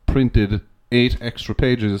 They printed 8 extra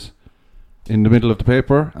pages in the middle of the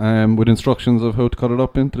paper with instructions of how to cut it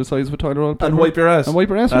up into the size of a toilet roll paper. And wipe your ass. And wipe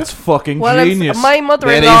your ass. That's fucking Well, genius. my That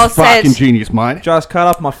mother-in-law is said... fucking genius, mate. Just cut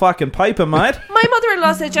up my fucking pipe, mate. My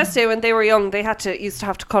mother-in-law said yesterday when they were young, they used to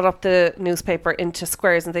have to cut up the newspaper into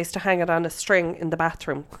squares and they used to hang it on a string in the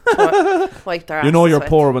bathroom to wipe their asses You know you're with.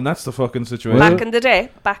 poor when that's the fucking situation. Well, Back in the day.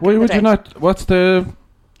 Why would you not...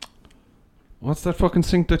 What's that fucking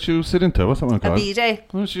sink that you sit into? What's that one A called? bidet.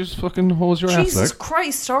 Why don't you just fucking hose your ass, Jesus like?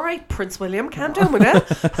 Christ, alright, Prince William, calm down with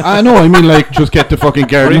that. I know, I mean, like, just get the fucking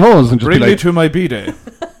garden hose and just Bring be me like... to my B-day.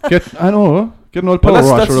 Get an old Well, power that's-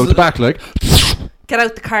 washer out the back, like... Get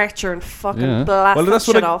out the Karcher and fucking Yeah. blast Well, that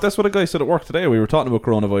shit off. that's what a guy said at work today. We were talking about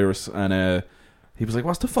coronavirus, and he was like,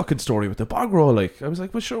 "What's the fucking story with the bog roll?" Like, I was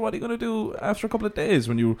like, "Well, sure. What are you gonna do after a couple of days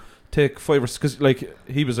when you take 5 or 6? Because like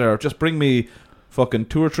he was there, just bring me fucking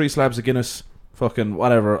 2 or 3 slabs of Guinness, fucking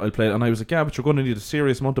whatever. I'll play it." And I was like, "Yeah, but you're going to need a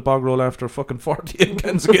serious amount of bog roll after fucking 48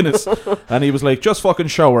 cans of Guinness." And he was like, "Just fucking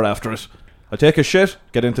shower after it. I'll take a shit,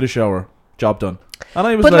 get into the shower, job done." And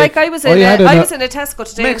I was But like I was in I was in a Tesco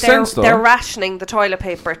today. Makes And sense, though. they're rationing the toilet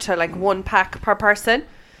paper to like 1 pack per person.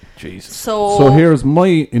 Jesus. So here's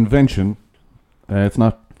my invention. It's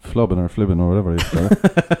not flubbing or flibbing or whatever you call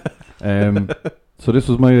it. So this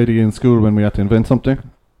was my idea in school when we had to invent something.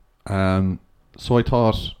 So I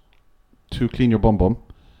thought to clean your bum.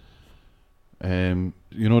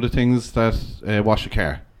 You know the things that wash a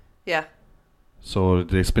car. Yeah. So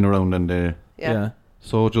they spin around and they. Yeah.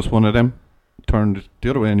 So just one of them turned the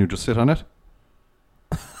other way and you just sit on it.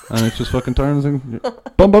 And it just fucking turns and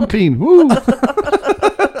bum clean. Woo!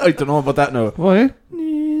 I don't know about that now. Why?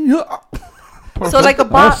 So like a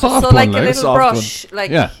soft so one, like a like. little Soft brush, like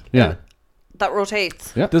Yeah. that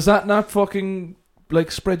rotates. Yeah. Does that not fucking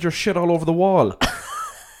like spread your shit all over the wall?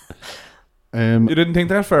 You didn't think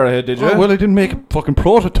that far ahead, did you? Oh, well, I didn't make a fucking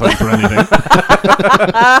prototype or anything.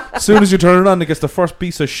 As soon as you turn it on, it gets the first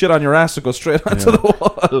piece of shit on your ass to go straight onto the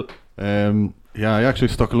wall. Yeah, I actually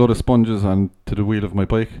stuck a load of sponges onto the wheel of my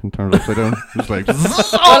bike and turned it upside down. Just like,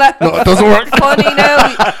 Well, no, it doesn't work. funny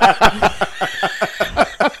now.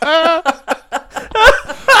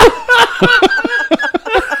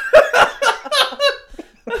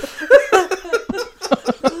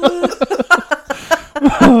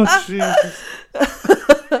 Oh, Jesus.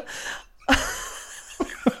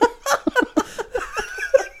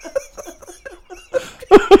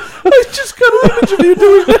 I just got an image of you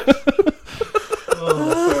doing that.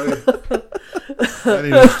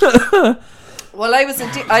 Anyway. Well,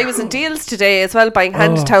 I was in deals today as well, buying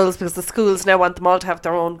hand towels because the schools now want them all to have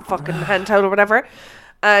their own fucking hand towel or whatever.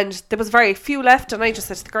 And there was very few left, and I just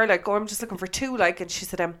said to the girl, like, "Oh, I'm just looking for 2, like." And she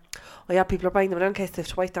said, "Oh yeah, people are buying them in case they have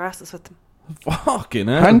to wipe their asses with them." Fucking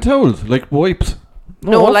hell. Hand towels, like wipes.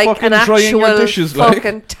 No, like fucking an drying your actual dishes, like.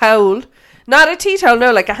 fucking towel, not a tea towel.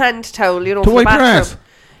 No, like a hand towel, you know, To for wipe the your bathroom. ass.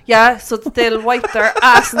 Yeah, so they'll wipe their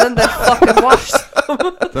ass and then they'll fucking wash them.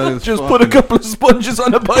 That is Just put a couple of sponges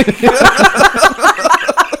on a bike.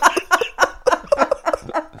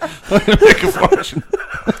 I'm going to make a fortune.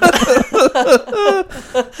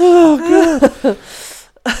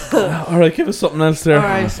 Alright, give us something else there. All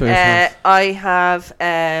right, I have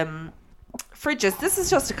fridges. This is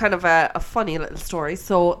just a kind of a funny little story.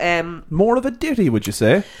 So More of a ditty, would you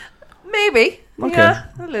say? maybe, Okay. yeah,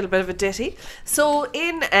 a little bit of a ditty. So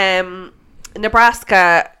in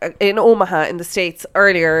Nebraska, in Omaha, in the States,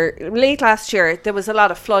 late last year, there was a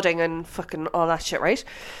lot of flooding and fucking all that shit, right?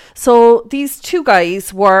 So these 2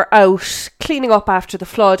 guys were out cleaning up after the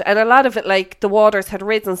flood, and a lot of it, like, the waters had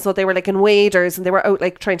risen, so they were like in waders, and they were out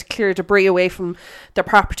like trying to clear debris away from their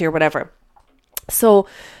property or whatever. So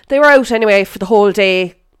they were out anyway for the whole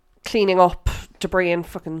day cleaning up debris and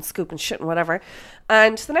fucking scooping shit and whatever.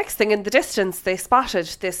 And the next thing, in the distance, they spotted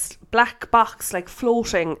this black box like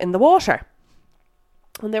floating in the water.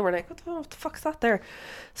 And they were like, what the fuck's that there?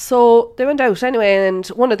 So they went out anyway, and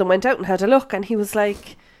one of them went out and had a look, and he was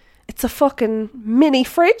like, it's a fucking mini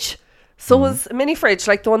fridge. So it was a mini fridge,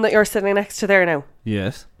 like the one that you're sitting next to there now.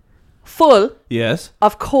 Yes. Full Yes.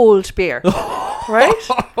 of cold beer. Right?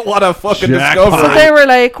 What a fucking Jackpot. So discovery. they were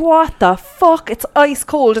like, what the fuck? It's ice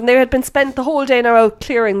cold. And they had been spent the whole day now out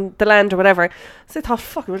clearing the land or whatever. So they thought,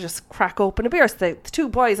 fuck, we'll just crack open a beer. So the 2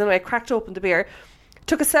 boys anyway cracked open the beer,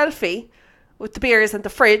 took a selfie with the beers in the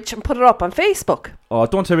fridge and put it up on Facebook. Oh,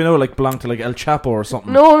 don't tell me no, like belonged to like El Chapo or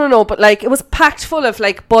something. No, but like it was packed full of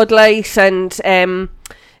like Bud Light and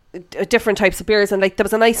different types of beers, and like there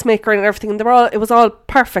was an ice maker and everything, and it was all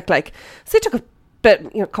perfect. Like, so they took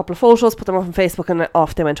a couple of photos, put them up on Facebook, and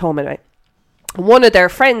off they went home anyway. One of their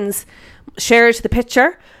friends shared the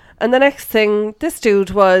picture, and the next thing, this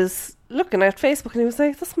dude was looking at Facebook and he was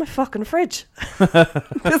like, that's my fucking fridge.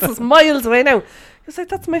 This is miles away now. He was like,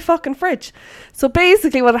 that's my fucking fridge. So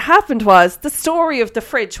basically what happened was, the story of the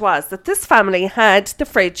fridge was that this family had the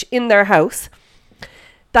fridge in their house.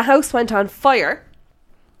 The house went on fire.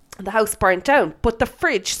 The house burnt down, but the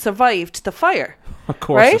fridge survived the fire. Of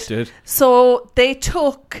course right? it did. So they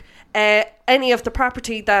took any of the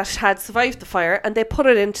property that had survived the fire and they put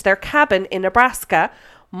it into their cabin in Nebraska,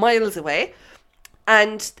 miles away.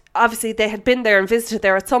 And obviously they had been there and visited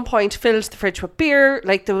there at some point, filled the fridge with beer,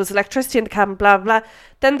 like there was electricity in the cabin, blah, blah, blah.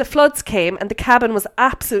 Then the floods came and the cabin was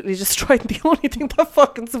absolutely destroyed. The only thing that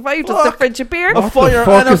fucking survived was the fridge of beer. A fire What the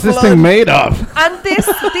fuck and a is this flood. thing made of? And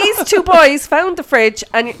these 2 boys found the fridge,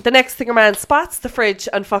 and the next thing your man spots the fridge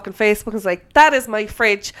on fucking Facebook and is like, that is my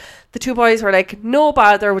fridge. The 2 boys were like, no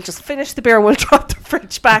bother, we'll just finish the beer and we'll drop the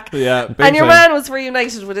fridge back. Yeah, big and your time. man was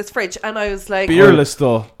reunited with his fridge, and I was like, Beerless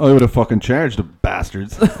though. I would have fucking charged the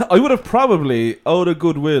bastards. I would have probably, out of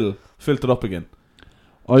goodwill, filled it up again.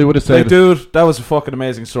 I would have said, Like, dude, that was a fucking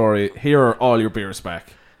amazing story. Here are all your beers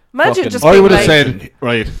back. imagine fucking- just I being would have like, said,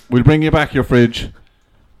 right, we'll bring you back your fridge.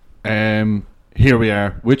 Here we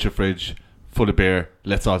are with your fridge. full of beer.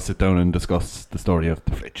 Let's all sit down and discuss the story of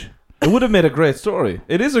the fridge. It would have made a great story.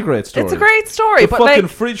 It is a great story. It's a great story, The but fucking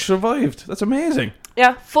like, fridge survived. That's amazing.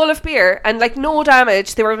 yeah, full of beer and like no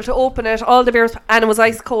damage. They were able to open it, all the beers, and it was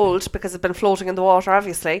ice cold because it'd been floating in the water,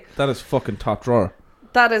 obviously. That is fucking top drawer.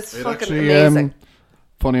 That is It fucking actually, amazing.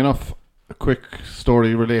 Funny enough, a quick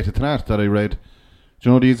story related to that I read. Do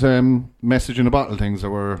you know these message in a bottle things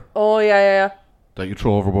that you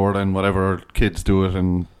throw overboard and whatever, kids do it,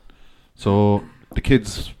 and so the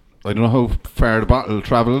kids, I don't know how far the bottle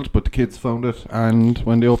travelled, but the kids found it, and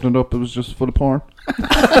when they opened it up, it was just full of porn.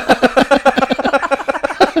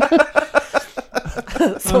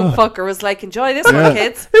 Some fucker was like, enjoy this one,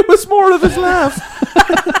 kids. It was more of his laugh.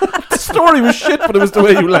 The story was shit, but it was the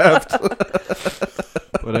way you laughed.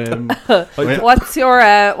 But What's your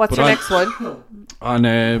next one? on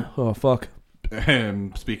Oh, fuck.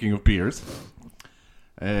 speaking of beers,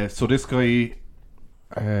 so this guy,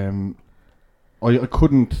 I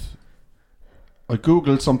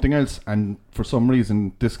googled something else, and for some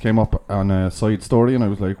reason this came up on a side story, and I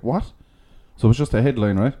was like, what? So it was just a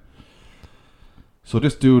headline, right? So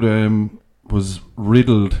this dude was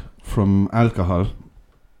riddled from alcohol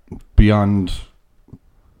beyond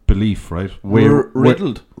belief, right?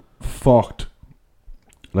 Riddled. Fucked.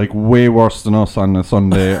 Like way worse than us on a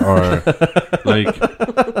Sunday, or like,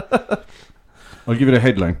 I'll give you the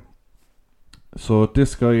headline. So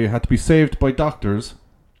this guy had to be saved by doctors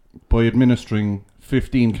by administering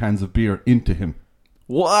 15 cans of beer into him.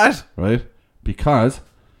 What? Right? Because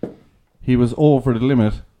he was over the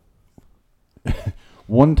limit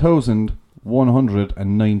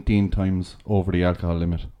 1,119 times over the alcohol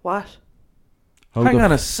limit. What? Hang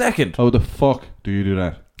on a second. How the fuck do you do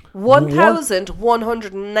that?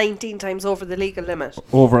 1,119 times over the legal limit.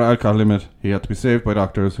 Over alcohol limit, he had to be saved by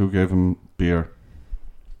doctors who gave him beer.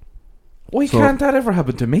 Why can't that ever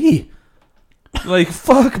happen to me? Like,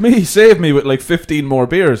 fuck me, save me with like 15 more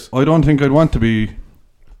beers. I don't think I'd want to be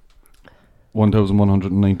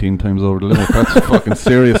 1,119 times over the limit. That's a fucking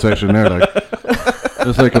serious session there, like.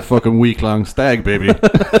 It's like a fucking week-long stag, baby.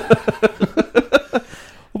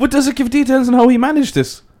 But does it give details on how he managed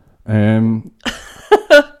this? I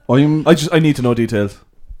need to know details.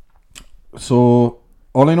 So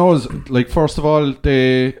all I know is, like, first of all,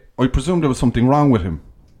 I presume there was something wrong with him.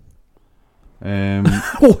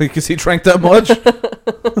 Oh, because he drank that much.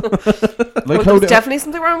 Like, well, there's definitely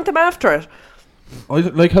something wrong with him after it.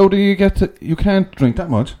 How do you get to? You can't drink that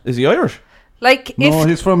much. Is he Irish? Like, no,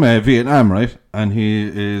 he's from Vietnam, right? And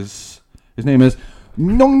his name is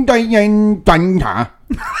Nong Dien Dan Ha.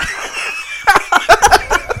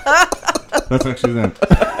 That's actually his name.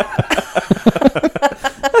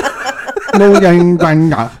 Nong Dien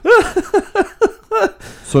Dan Ha.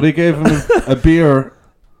 So they gave him a beer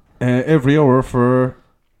every hour for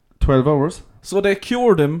 12 hours. So they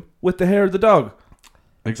cured him with the hair of the dog.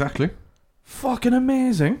 Exactly. Fucking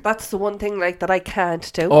amazing. That's the one thing like that I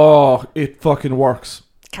can't do. Oh, it fucking works.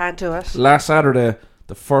 Can't do it. Last Saturday,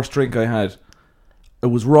 the first drink I had, it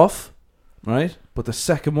was rough, right? But the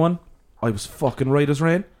second one, I was fucking right as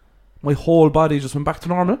rain. My whole body just went back to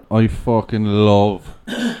normal. I fucking love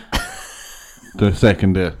the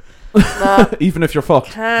second day. Nah, even if you're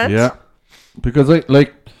fucked. Can't. Yeah. Because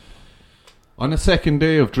on the second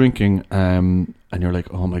day of drinking, and you're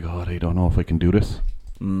like, oh my god, I don't know if I can do this.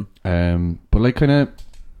 But like kind of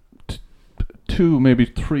 2, maybe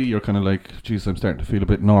 3, you're kind of like, geez, I'm starting to feel a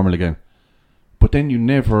bit normal again. But then you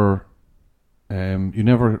never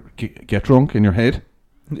get drunk in your head.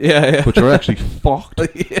 Yeah. But you're actually fucked.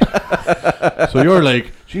 Yeah. So you're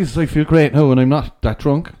like, Jesus, I feel great now, and I'm not that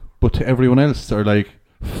drunk. But to everyone else, they're like,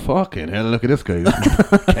 fucking hell, look at this guy.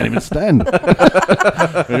 Can't even stand.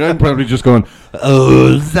 And I'm probably just going,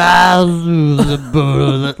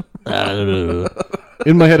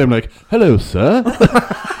 in my head I'm like, hello sir.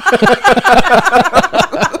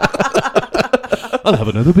 I'll have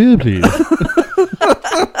another beer please.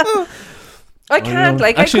 I can't,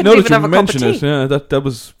 like, actually, I now couldn't that even you have a cup of mention tea. it, yeah, that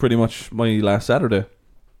was pretty much my last Saturday.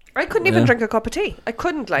 I couldn't even drink a cup of tea. I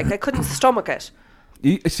couldn't stomach it.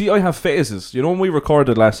 See, I have phases. You know, when we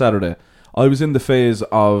recorded last Saturday, I was in the phase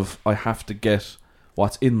of I have to get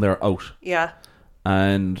what's in there out. Yeah.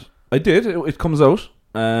 And I did. It comes out.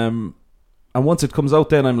 And once it comes out,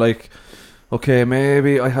 then I'm like, okay,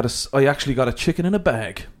 maybe I actually got a chicken in a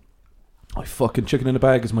bag. Fucking chicken in a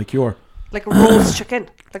bag is my cure. Like a roast chicken.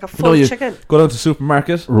 Like a full chicken. Go down to the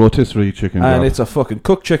supermarket. Rotisserie chicken. And it's a fucking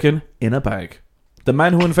cooked chicken in a bag. The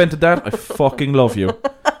man who invented that, I fucking love you.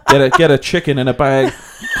 Get a chicken in a bag.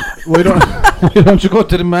 Why don't you go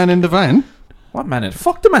to the man in the van? What man?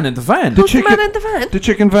 Fuck the man in the van. Who's the man in the van? The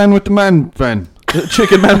chicken van with the man van. The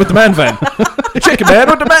chicken man with the man van. The chicken man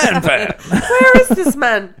with the man van. Where is this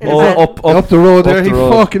man? In a van? Up the road there. up the He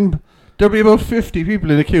road. fucking. There'll be about 50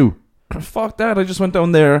 people in a queue. Fuck that. I just went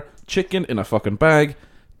down there, chicken in a fucking bag,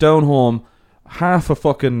 down home, half a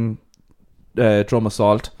fucking drum of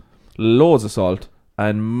salt, loads of salt,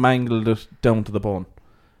 and mangled it down to the bone.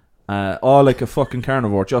 All like a fucking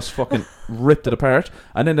carnivore, just fucking ripped it apart.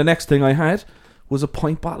 And then the next thing I had was a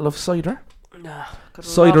pint bottle of cider. Good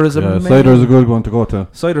Cider luck. is amazing. Cider's a good one to go to.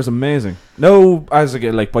 Cider's amazing. No, as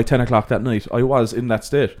again, like by 10 o'clock that night, I was in that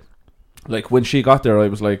state. Like when she got there, I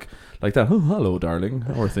was like that. Oh, hello, darling.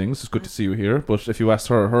 How are things? It's good to see you here. But if you asked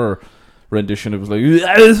her rendition, it was like,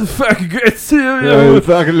 it's fucking good to see you. I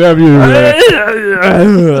fucking love you.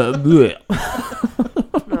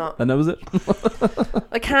 No. And that was it.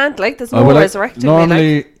 I can't. Like, there's no resurrecting me.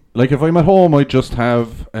 normally, like if I'm at home, I just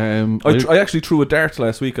have. I actually threw a dart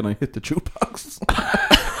last week and I hit the jukebox.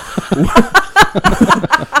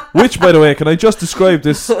 Which, by the way, can I just describe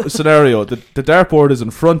this scenario? The dartboard is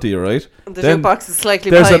in front of you, right? The jukebox is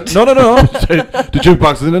slightly There's behind. no. The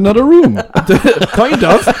jukebox is in another room. Kind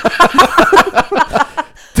of.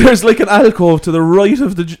 There's like an alcove to the right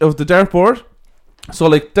of the dartboard. So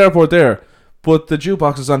like dartboard there, but the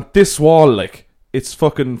jukebox is on this wall. Like it's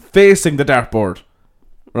fucking facing the dartboard,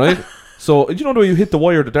 right? So you know the way you hit the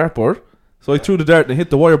wire of the dartboard. So I threw the dart and it hit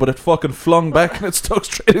the wire, but it fucking flung back and it stuck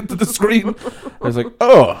straight into the screen. I was like,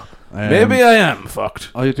 oh, maybe I am fucked.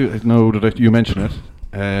 I do know that you mention it.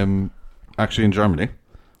 Actually, in Germany.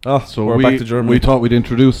 Oh, So we're back to Germany. we thought we'd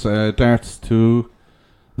introduce darts to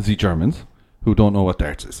the Germans who don't know what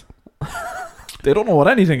darts is. They don't know what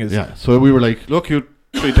anything is. Yeah. So we were like, look, you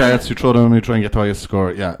 3 darts, you throw them and you try and get the highest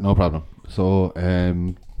score. Yeah, no problem. So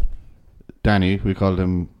Danny, we called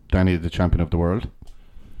him Danny, the champion of the world.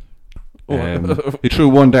 He threw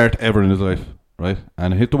 1 dart ever in his life, right?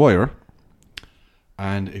 And it hit the wire,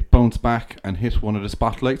 and it bounced back and hit one of the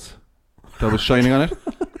spotlights that was shining on it,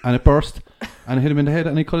 and it burst, and it hit him in the head,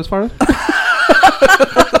 and he cut his forehead.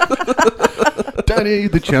 Danny,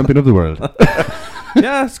 the champion of the world.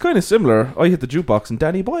 Yeah, it's kind of similar. I hit the jukebox and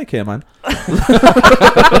Danny Boy came on.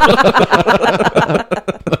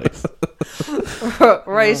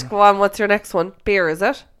 Right, go on. What's your next one? Beer, is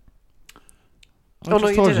it? Oh, no,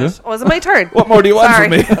 you did you. it. Oh, is it my turn? What more do you want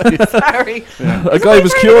from me? Sorry. A guy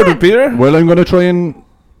was cured with beer. Well, I'm going to try and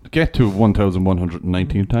get to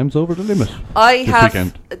 1,119 times over the limit. I this have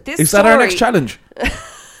weekend. this Is that our story- next challenge?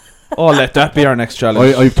 Oh, let that be our next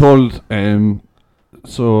challenge. I've told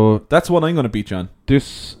so That's one I'm going to beat, John.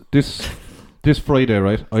 this Friday,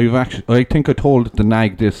 right? I think I told the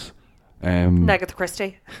nag this. Agatha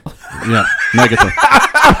Christie. Yeah, negative.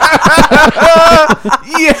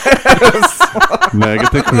 Yes!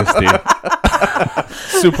 Negative Christie.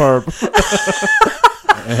 Superb.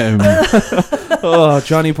 Oh,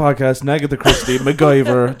 Johnny Podcast, Agatha Christie,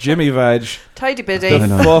 MacGyver, Jimmy Vag, Tidy the Biddy.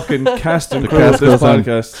 know. fucking cast and The crew of cast this goes on.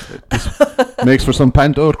 podcast. Makes for some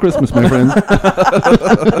pant out Christmas, my friend.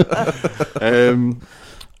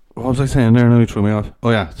 What was I saying there? Now you threw me off.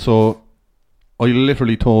 Oh yeah, so I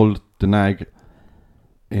literally told the nag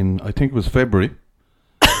in, I think it was February.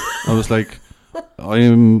 I was like,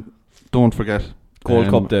 don't forget, Gold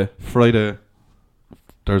Cup Day. Friday,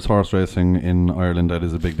 there's horse racing in Ireland. That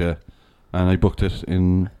is a big day, and I booked it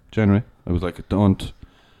in January. I was like, don't.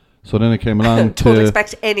 So then I came along Don't to.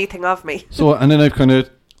 expect anything of me. So and then I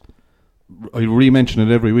re-mention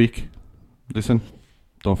it every week. Listen,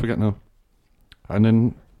 don't forget now. And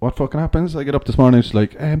then what fucking happens? I get up this morning. She's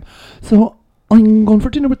like, so I'm going for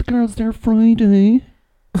dinner with the girls there Friday.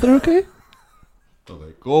 Is that okay? I was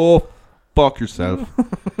like, go fuck yourself.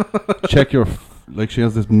 Check your like. She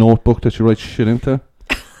has this notebook that she writes shit into.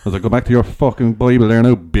 I was like, go back to your fucking Bible there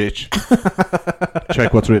now, bitch.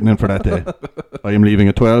 Check what's written in for that day. I am leaving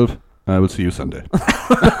at 12. I will see you Sunday.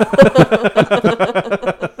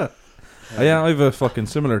 Yeah, I have a fucking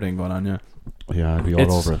similar thing going on, yeah. Yeah, I'll be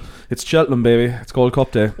all over it. It's Cheltenham, baby. It's Gold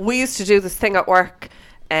Cup Day. We used to do this thing at work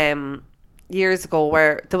years ago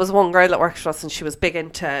where there was one girl that worked for us and she was big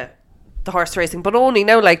into the horse racing, but only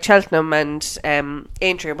now like Cheltenham and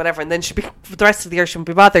Aintree or whatever, and then she'd be for the rest of the year she wouldn't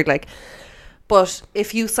be bothered, like. But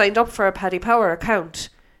if you signed up for a Paddy Power account,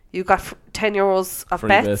 you got €10 of Free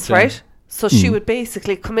bets, bets, yeah. right? So she would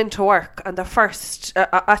basically come into work on the first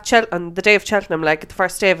on the day of Cheltenham, like the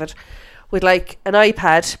first day of it, with like an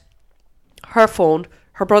iPad, her phone,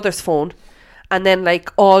 her brother's phone, and then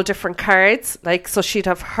like all different cards. Like, so she'd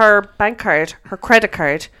have her bank card, her credit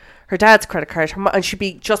card, her dad's credit card, and she'd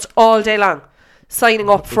be just all day long signing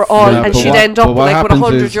up for all, Yeah, and but she'd what- end up but what like with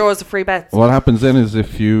happens is- €100 of free bets. What happens then is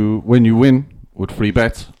when you win with free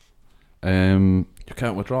bets, you You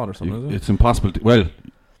can't withdraw it or something, is it? It's impossible. Well,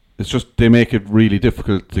 it's just they make it really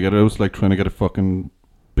difficult to get it out. It's like trying to get a fucking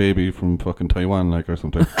baby from fucking Taiwan, like, or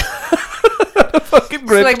something. Fucking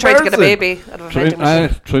It's like trying to get a baby out of a vending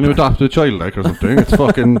machine. Trying to adopt a child, like, or something. It's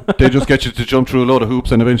fucking. They just get you to jump through a load of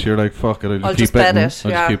hoops, and eventually you're like, "Fuck it, I'll keep just bet betting. it. I'll just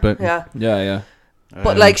Yeah, keep betting." yeah. Yeah.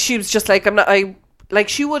 But like she was just like, I'm not. Like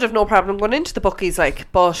she would have no problem going into the bookies, like,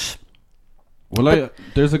 but. Well,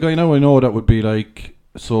 there's a guy now I know that would be like,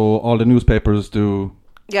 so all the newspapers do.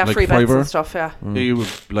 Yeah, like free bets Fiverr. and stuff. Yeah. He would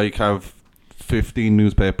like have 15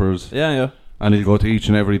 newspapers. Yeah. And he'd go to each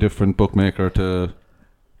and every different bookmaker to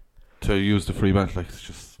use the free bet. Like,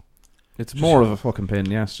 It's more of a fucking pain.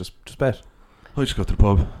 Yes, just bet. I just go to the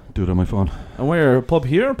pub, do it on my phone. And where? A pub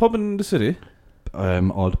here? A pub in the city?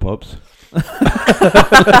 All the pubs.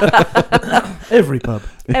 Every pub.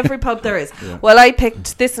 Every pub there is. Yeah. Well, I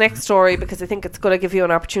picked this next story because I think it's going to give you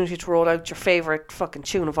an opportunity to roll out your favourite fucking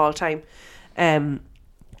tune of all time.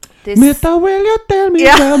 This. Mister, will you tell me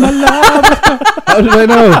Yeah. where my love is gone? How did I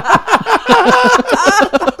know?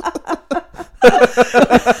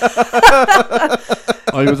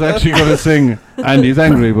 I was actually going to sing Andy's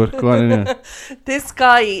Angry, but go on in here. This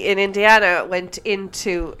guy in Indiana went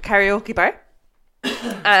into a karaoke bar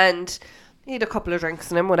and he had a couple of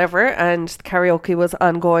drinks in him, whatever, and the karaoke was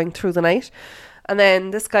ongoing through the night. And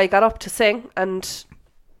then this guy got up to sing, and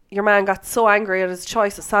your man got so angry at his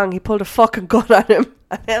choice of song, he pulled a fucking gun on him.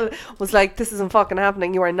 And Hell was like, this isn't fucking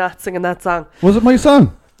happening. You are not singing that song. Was it my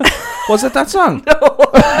song? Was it that song?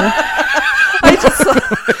 I just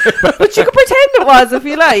but you could pretend it was if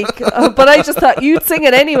you like. But I just thought you'd sing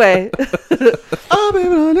it anyway. It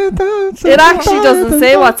actually doesn't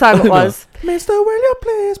say what song it was. Mister, will you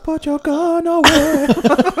please put your gun away?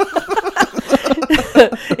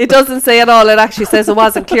 It doesn't say at all. It actually says it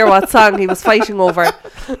wasn't clear what song he was fighting over.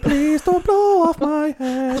 Please don't blow off my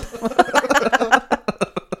head.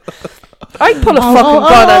 I'd pull a fucking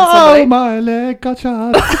gun on somebody. My leg got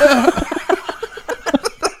shot.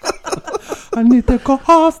 I need to go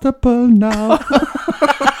hospital now.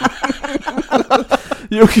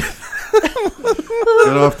 You can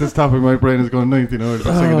Get off this topic. My brain is going 19 hours.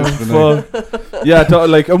 I'm singing this tonight. yeah,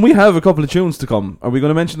 and we have a couple of tunes to come. Are we going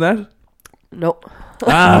to mention that? No.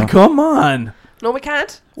 Come on. No, we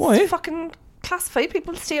can't. Why? It's fucking classified.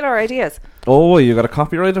 People steal our ideas. Oh, you got to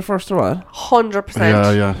copyright it first or what?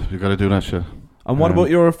 100%. Yeah, you got to do that shit. And what about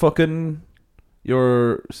your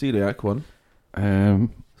celiac one?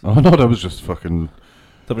 Oh no, that was just fucking.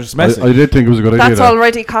 That was just messy. I did think it was a good idea. That's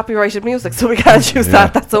already copyrighted music, so we can't use Yeah.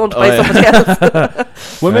 that. That's owned by somebody else.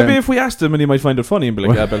 Well, maybe if we asked him and he might find it funny and be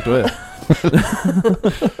like, yeah, back to it.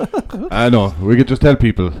 I know. We could just tell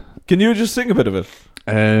people. Can you just sing a bit of it?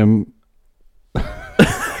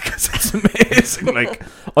 Because it's amazing. Like,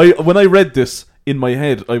 when I read this in my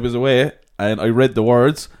head, I was away and I read the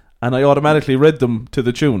words and I automatically read them to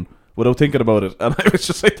the tune without thinking about it. And I was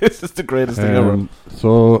just like, this is the greatest thing ever.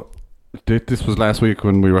 So, this was last week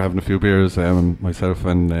when we were having a few beers, myself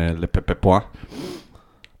and Le Pepe Pois.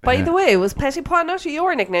 By the way, was Petit Pois not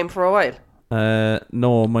your nickname for a while?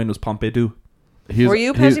 No, mine was Pompidou. Were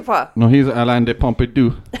you Petit Pois? No, he's Alain de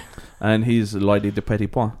Pompidou. And he's Lloydie de Petit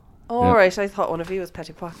Pois. Oh, Yeah. right. I thought one of you was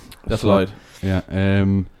Petit Pois. That's Lloyd. Yeah.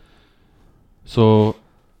 So,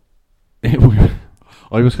 I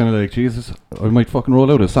was kind of like, Jesus, I might fucking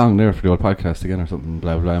roll out a song there for the old podcast again or something,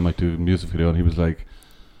 blah, blah. I might do a music video. And he was like,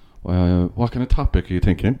 well, what kind of topic are you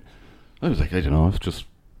thinking? I was like, I don't know, it's just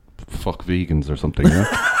fuck vegans or something, you know?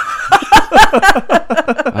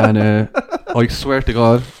 And I swear to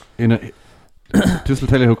God, this will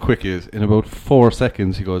tell you how quick he is. In about 4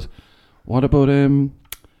 seconds, he goes, what about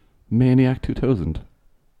Maniac 2000?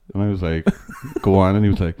 And I was like, go on. And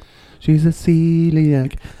he was like, she's a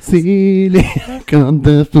celiac on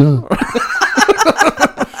the floor.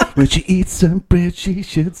 When she eats some bread, she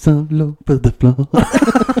shits all over the floor.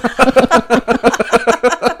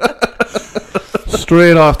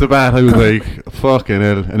 Straight off the bat, I was like, fucking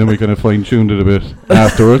hell. And then we kind of fine-tuned it a bit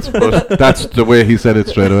afterwards. But that's the way he said it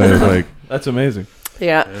straight away. I was like, That's amazing.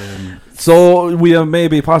 Yeah. So we have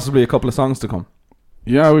maybe possibly a couple of songs to come.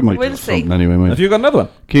 yeah, we might We'll do see. something anyway. Mate. Have you got another one?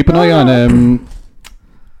 Keep an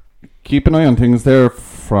eye on things there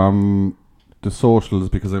from the socials,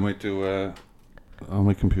 because I might do. Oh,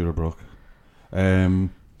 my computer broke. You I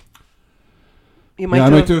might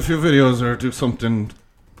might do a few videos or do something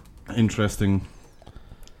interesting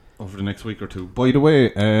over the next week or two. By the way,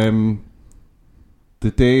 the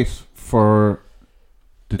date for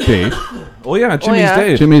the date, Oh yeah, Jimmy's yeah.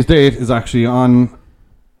 Day. Jimmy's date is actually on.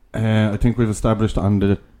 I think we've established on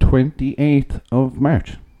the 28th of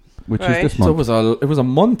March, which Right. is this So month. it was a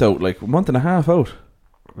month out, like a month and a half out.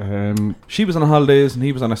 She was on holidays and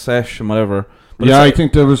he was on a sesh and whatever. But yeah, I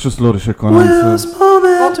think there was just a load of shit going on. Will's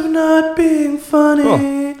moment of not being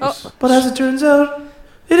funny. But as it turns out,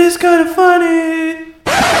 it is kind of funny.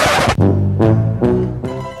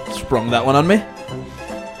 Sprung that one on me.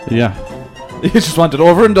 Yeah. You just want it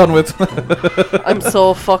over and done with. I'm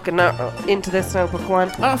so fucking into this now, but go on.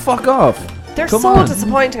 Fuck off. They're Come so on.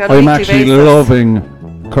 disappointing on a I'm weekly actually basis.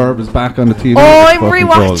 loving Curb is back on the TV. Oh, It's I'm fucking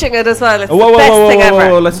rewatching it as well. It's Whoa, the whoa, best whoa, thing whoa,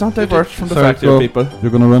 ever. whoa, let's not divert from the Sorry, fact here, go. people.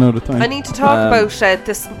 You're going to run out of time. I need to talk about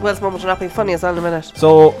this Will's moment of not being funny as well in a minute.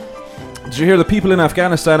 So, did you hear the people in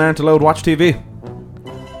Afghanistan aren't allowed to watch TV?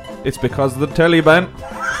 It's because of the Taliban.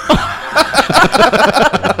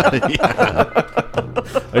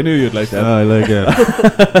 I knew you'd like that. I like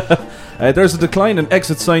it. There's a decline in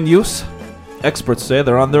exit sign use. Experts say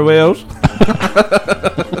they're on their way out.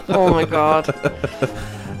 Oh my god.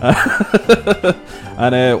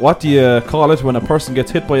 And what do you call it when a person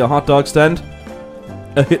gets hit by a hot dog stand?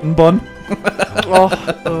 A hit and bun.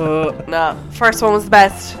 Nah. First one was the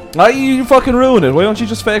best. You fucking ruin it. Why don't you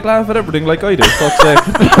just fake laugh at everything like I do? Fuck's sake.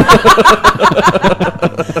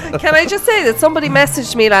 Can I just say that somebody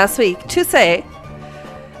messaged me last week to say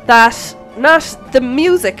that not the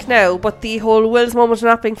music now, but the whole Will's moment of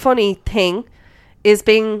not being funny thing is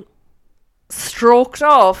being stroked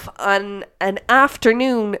off on an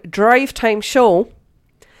afternoon drive time show.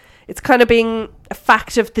 It's kind of being a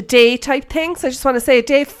fact of the day type thing. So I just want to say,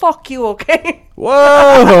 Dave, fuck you, okay?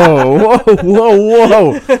 Whoa,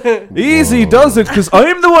 whoa. Easy does it, because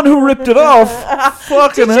I'm the one who ripped it off.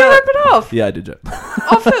 Fucking Did hell. you rip it off? Yeah, I did, yeah.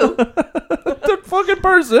 Off who? The fucking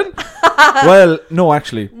person. Well, no,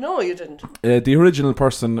 actually. No, you didn't. The original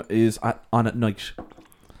person is on at night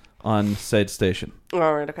on said station.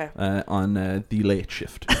 Alright, okay. On the late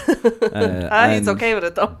shift. He's okay with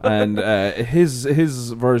it though. And his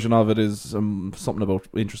version of it is something about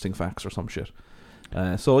interesting facts or some shit.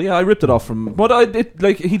 So yeah, I ripped it off from. But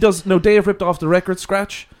he does. No, Dave ripped off the record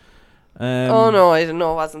scratch. Oh no, I didn't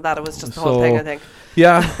know it wasn't that. It was just the whole thing, I think.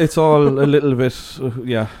 Yeah, it's all a little bit.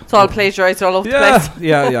 Yeah, it's all plagiarized all over the place.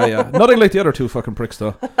 Yeah. Nothing like the other two fucking pricks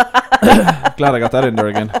though. Glad I got that in there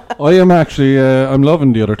again. I am actually. I'm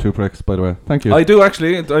loving the other two pricks, by the way. Thank you. I do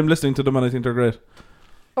actually. I'm listening to them and I think they're great.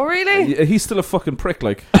 Oh really? He's still a fucking prick,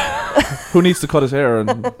 like. Who needs to cut his hair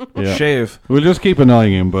and shave? We'll just keep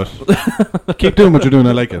annoying him, but keep doing what you're doing.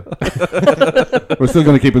 I like it. We're still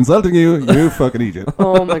going to keep insulting you. You fucking idiot.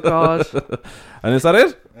 Oh my god. And is that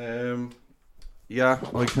it? Yeah,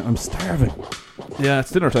 I'm starving. Yeah,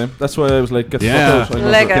 it's dinner time. That's why I was like, get the fuck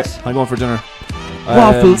out. I'm going for dinner.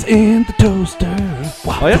 Waffles in the toaster.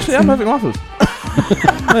 I actually am having waffles.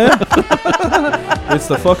 It's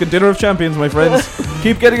the fucking dinner of champions, my friends.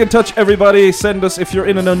 Keep getting in touch, everybody. Send us if you're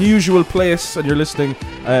in an unusual place and you're listening,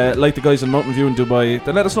 like the guys in Mountain View in Dubai.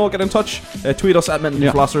 Then let us know. Get in touch. Tweet us at Mental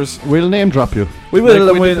Flossers. We'll name drop you. We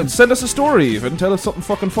will. We'll send us a story even. Tell us something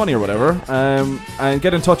fucking funny or whatever. And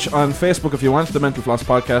get in touch on Facebook if you want, the Mental Floss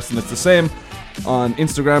Podcast, and it's the same on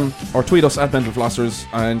Instagram, or tweet us at Mental Flossers,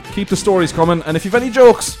 and keep the stories coming. And if you've any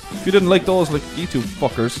jokes, if you didn't like those, like you two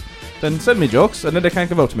fuckers, then send me jokes and then they can't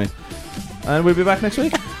give out to me, and we'll be back next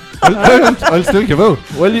week. I'll still give out.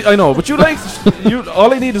 Well, I know, but you like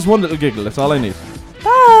all I need is one little giggle. That's all I need.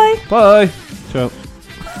 Bye. Bye. Ciao.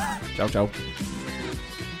 Ciao.